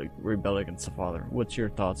Father. What's your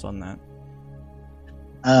thoughts on that?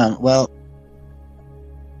 Well,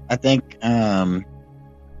 I think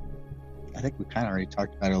think we kind of already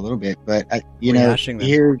talked about it a little bit, but Rehashing them.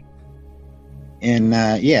 here in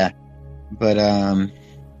but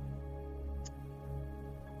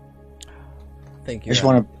Thank I you. just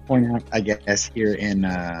want to point out, I guess, here in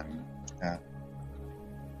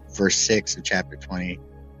verse 6 of chapter 20,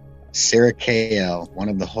 Sarachael, one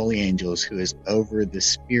of the holy angels who is over the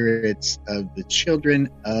spirits of the children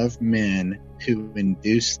of men who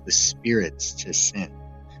induce the spirits to sin.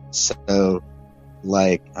 So,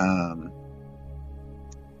 like, the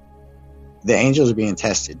angels are being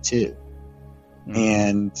tested too. Mhm.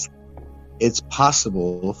 And it's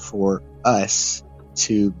possible for us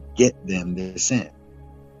to get them to sin.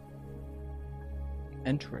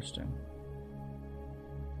 Interesting.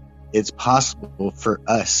 It's possible for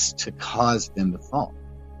us to cause them to fall.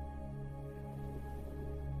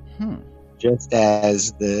 Just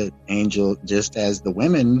as the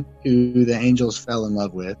women who the angels fell in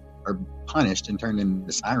love with are punished and turned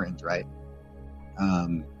into sirens, right?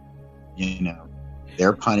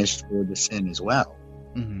 They're punished for the sin as well.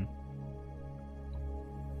 Mm-hmm.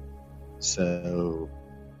 So,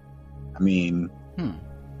 I mean,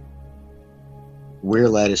 we're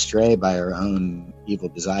led astray by our own evil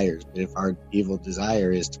desires. But if our evil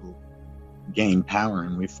desire is to gain power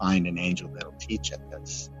and we find an angel that'll teach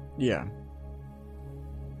us, Yeah.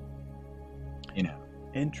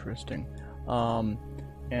 Interesting.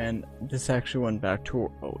 And this actually went back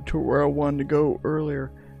to where I wanted to go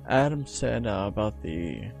earlier. Adam said about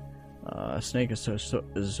the snake is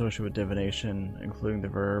associated with divination, including the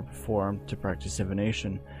verb formed to practice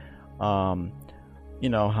divination.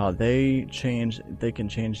 How they can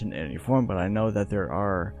change in any form, but I know that there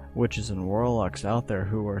are witches and warlocks out there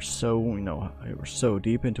who are so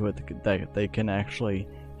deep into it that they can actually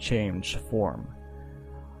change form.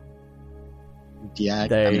 Yeah,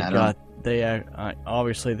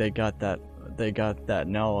 obviously they got that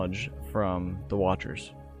knowledge from the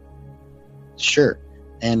Watchers. Sure.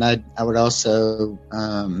 And I would also,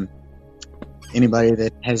 anybody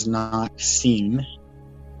that has not seen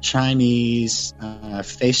Chinese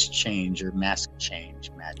face change or mask change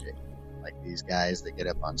magic, like these guys that get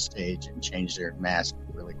up on stage and change their mask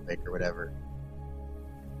really quick or whatever,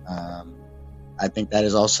 I think that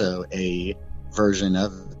is also a version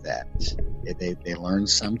of that. They learn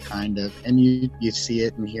some kind of, and you see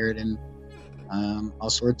it and hear it in all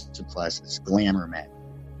sorts of places. Glamour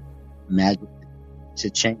magic to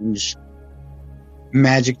change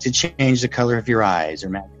the color of your eyes, or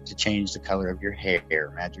magic to change the color of your hair,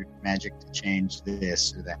 magic to change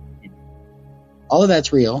this or that. All of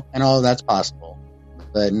that's real and all of that's possible,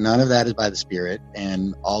 but none of that is by the Spirit,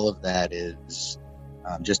 and all of that is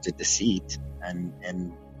just a deceit. And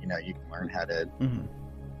you can learn how to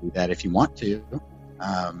do that if you want to,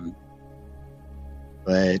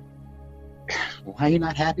 but why are you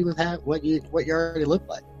not happy with what you already look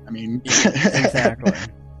like? I mean, exactly.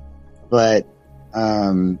 But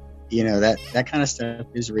that kind of stuff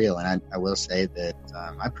is real, and I will say that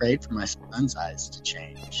I prayed for my son's eyes to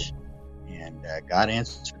change, and God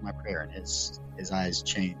answered my prayer, and his eyes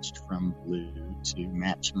changed from blue to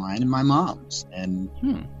match mine and my mom's, and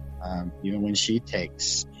even when she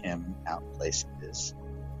takes him out places,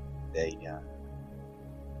 they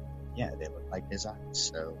look like his eyes.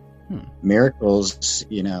 So miracles,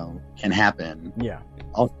 can happen. Yeah.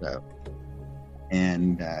 Also.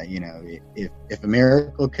 And, if a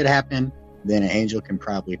miracle could happen, then an angel can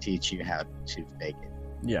probably teach you how to fake it.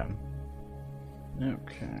 Yeah.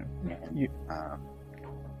 Okay. And,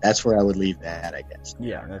 that's where I would leave that, I guess.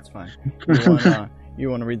 Yeah, that's fine. You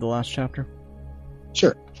want to read the last chapter?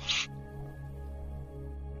 Sure.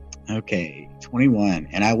 Okay, 21.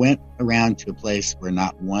 And I went around to a place where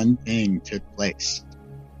not one thing took place.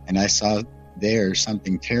 And I saw there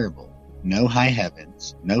something terrible. No high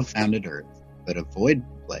heavens, no founded earth, but a void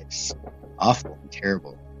place, awful and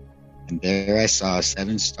terrible. And there I saw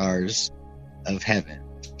 7 stars of heaven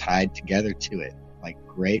tied together to it, like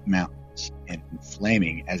great mountains, and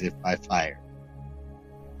flaming as if by fire.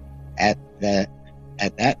 At that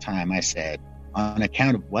time I said, on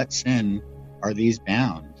account of what sin are these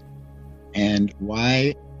bound? And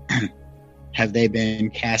why have they been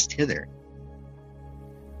cast hither?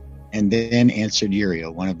 And then answered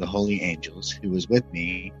Uriel, one of the holy angels, who was with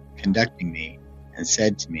me, conducting me, and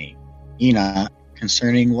said to me, Enoch,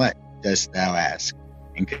 concerning what dost thou ask?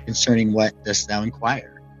 And concerning what dost thou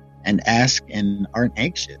inquire? And ask and art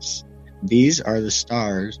anxious. These are of the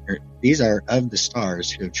stars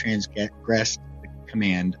who have transgressed the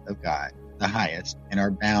command of God, the highest, and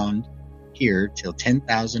are bound here till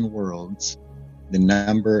 10,000 worlds. The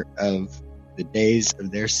number of the days of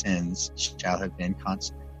their sins shall have been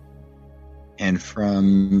constant. And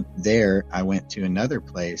from there, I went to another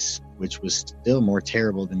place, which was still more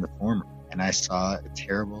terrible than the former. And I saw a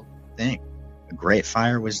terrible thing. A great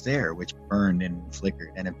fire was there, which burned and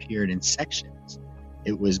flickered and appeared in sections.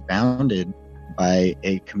 It was bounded by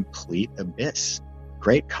a complete abyss.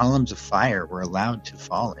 Great columns of fire were allowed to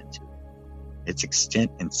fall into it. Its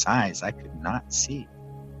extent and size I could not see,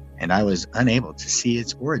 and I was unable to see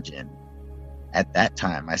its origin. At that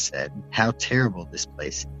time, I said, how terrible this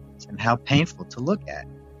place is, and how painful to look at.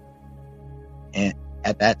 And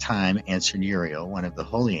at that time answered Uriel, one of the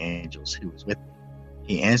holy angels who was with me.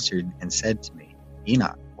 He answered and said to me,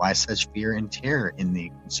 Enoch, why such fear and terror in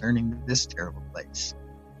thee concerning this terrible place,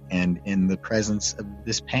 and in the presence of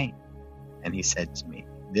this pain? And he said to me,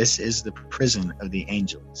 this is the prison of the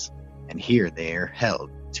angels, and here they are held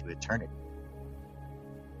to eternity.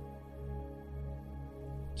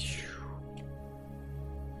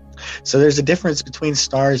 So there's a difference between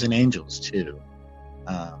stars and angels too,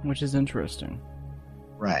 which is interesting.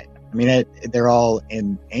 Right. I mean, they're all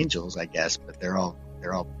in angels, I guess, but they're all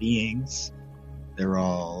beings. They're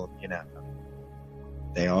all,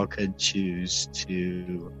 they all could choose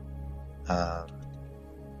to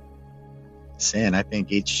sin. I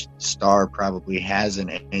think each star probably has an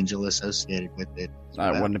angel associated with it.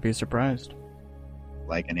 I wouldn't be surprised.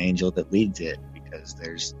 Like an angel that leads it, because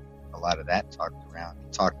there's a lot of that talked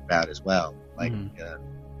about as well, like in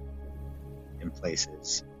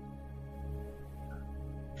places.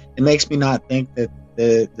 It makes me not think that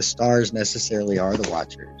the stars necessarily are the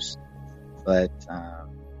watchers, but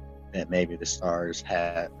that maybe the stars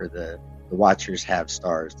have, or the watchers have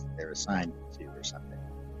stars that they're assigned to or something.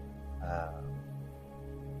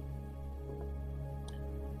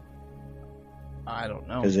 I don't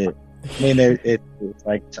know. Because it's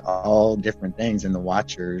like all different things, and the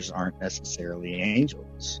watchers aren't necessarily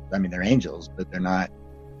angels. I mean, they're angels, but they're not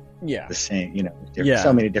the same.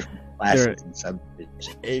 So many different classes and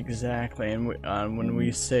subdivisions. Exactly, and when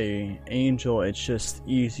we say angel, it's just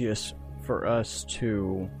easiest for us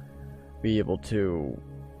to be able to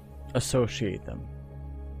associate them.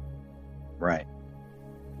 Right.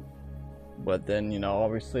 But then,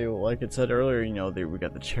 obviously, like it said earlier, we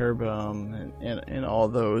got the cherubim and all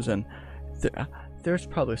those, and there's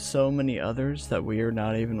probably so many others that we are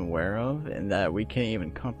not even aware of, and that we can't even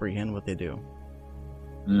comprehend what they do.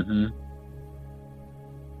 Mm-hmm.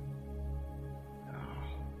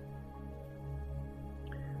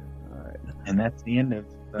 All right. And that's the end of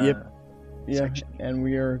section. And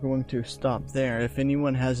we are going to stop there. If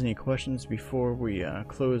anyone has any questions before we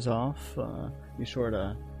close off, be sure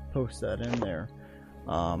to post that in there.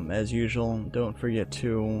 As usual, don't forget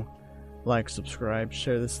to like, subscribe,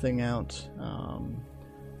 share this thing out.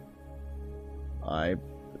 I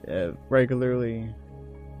regularly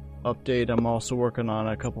update. I'm also working on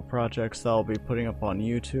a couple projects that I'll be putting up on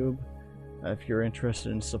YouTube. If you're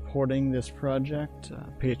interested in supporting this project,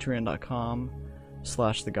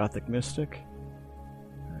 patreon.com/thegothicmystic.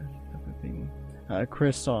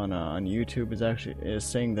 Chris on YouTube is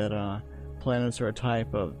saying that planets are a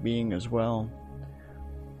type of being as well.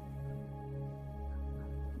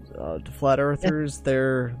 The flat earthers,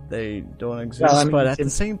 they don't exist, but at the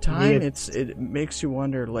same time, it makes you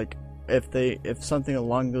wonder, like, if something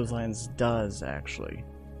along those lines does actually.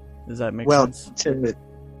 Does that make sense?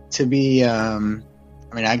 To be, I mean,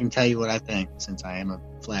 I can tell you what I think, since I am a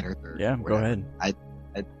flat earther. Yeah, go ahead.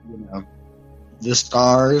 The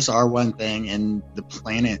stars are one thing, and the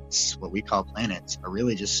planets, what we call planets, are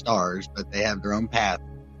really just stars, but they have their own path.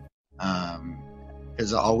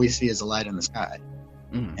 Because all we see is a light in the sky.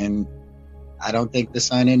 And I don't think the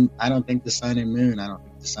sun and moon, I don't think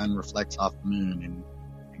the sun reflects off the moon and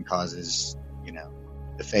causes,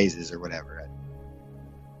 the phases or whatever. It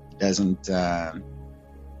doesn't,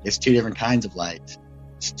 it's two different kinds of light.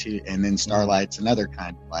 And then starlight's another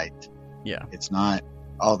kind of light. Yeah. It's not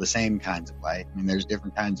all the same kinds of light. I mean, there's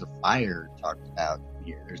different kinds of fire talked about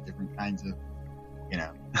here. There's different kinds of,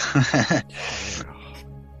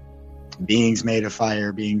 beings made of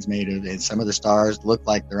fire, and some of the stars look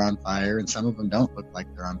like they're on fire, and some of them don't look like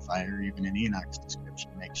they're on fire. Even in Enoch's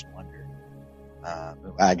description, makes you wonder.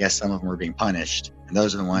 I guess some of them were being punished, and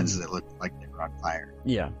those are the ones that look like they were on fire.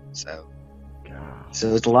 Yeah. So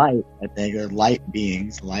it's light. I think they're light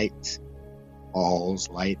beings, light balls,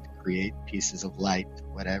 light create pieces of light,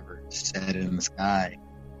 whatever, set in the sky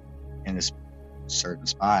in a certain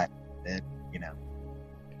spot that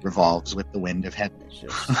revolves with the wind of heaven.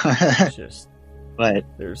 But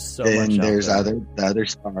there's so then much. There's the other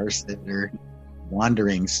stars that are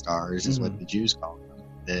wandering stars, is what the Jews call them,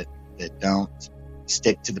 that don't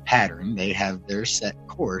stick to the pattern. They have their set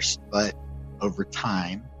course, but over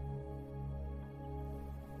time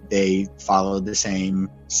they follow the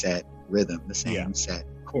same set rhythm, the same set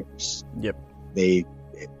course. Yep. They,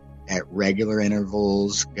 at regular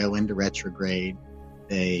intervals, go into retrograde.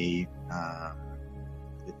 They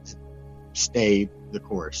stay the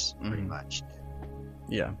course pretty much.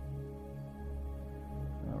 Yeah.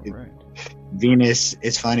 All right. Venus,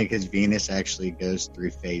 it's funny because Venus actually goes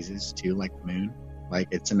through phases too, like the moon. Like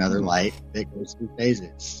it's another light that goes through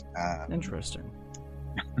phases. Interesting.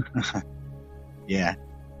 Yeah,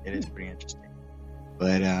 it is pretty interesting.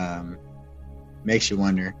 But makes you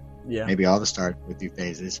wonder. Yeah. Maybe all the stars go through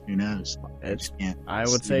phases. Who knows? I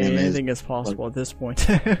would say anything is possible at this point.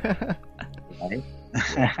 Right?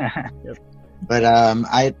 Yep. But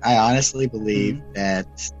I honestly believe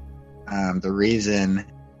that the reason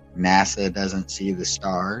NASA doesn't see the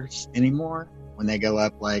stars anymore when they go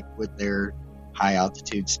up, like with their high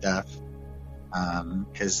altitude stuff,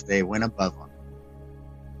 because they went above them.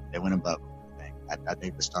 They went above them. I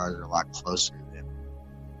think the stars are a lot closer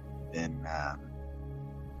than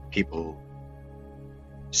people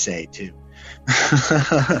say too.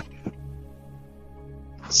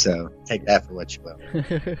 So take that for what you will.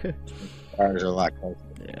 Stars are a lot closer.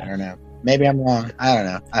 Yeah. I don't know. Maybe I'm wrong. I don't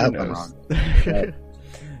know. I hope I'm wrong.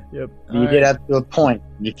 Yep. You get up to a point,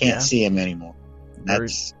 you can't see them anymore.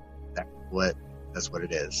 That's what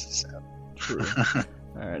it is. So. True.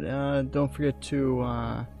 All right. Don't forget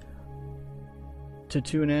to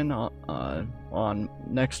tune in on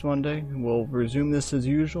next Monday. We'll resume this as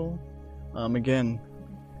usual. Again,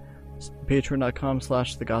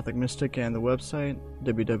 patreon.com/thegothicmystic and the website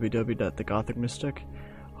www.thegothicmystic.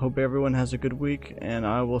 Hope everyone has a good week, and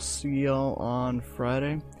I will see y'all on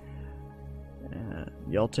Friday.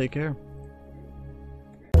 Y'all take care.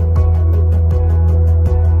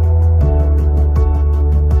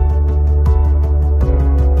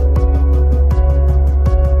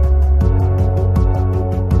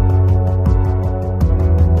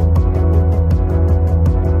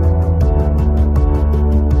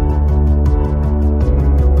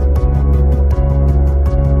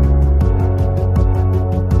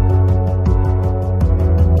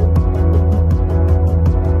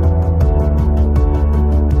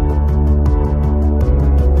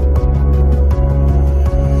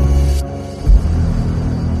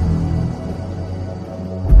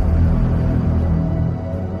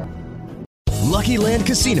 Lucky Land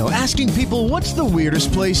Casino, asking people, what's the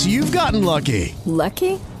weirdest place you've gotten lucky?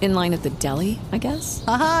 Lucky? In line at the deli, I guess?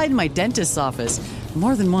 Aha, in my dentist's office.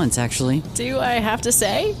 More than once, actually. Do I have to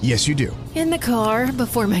say? Yes, you do. In the car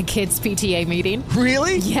before my kids' PTA meeting.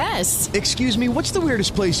 Really? Yes. Excuse me, what's the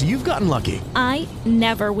weirdest place you've gotten lucky? I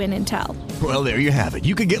never win and tell. Well, there you have it.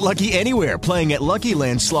 You can get lucky anywhere, playing at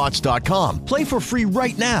LuckyLandSlots.com. Play for free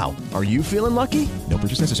right now. Are you feeling lucky? No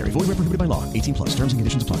purchase necessary. Void where prohibited by law. 18+. Terms and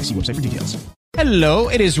conditions apply. See website for details. Hello,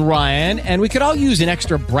 it is Ryan, and we could all use an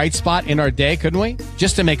extra bright spot in our day, couldn't we?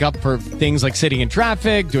 Just to make up for things like sitting in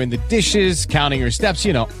traffic, doing the dishes, counting your steps,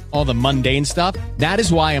 you know, all the mundane stuff. That is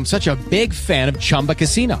why I'm such a big fan of Chumba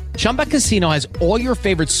Casino. Chumba Casino has all your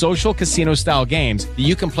favorite social casino-style games that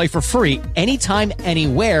you can play for free anytime,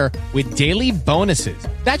 anywhere with daily bonuses.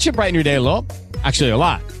 That should brighten your day a little. Actually, a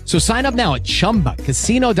lot. So sign up now at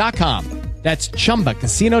ChumbaCasino.com. That's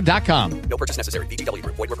ChumbaCasino.com. No purchase necessary. VGW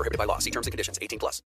Group. Void where prohibited by law. See terms and conditions. 18+.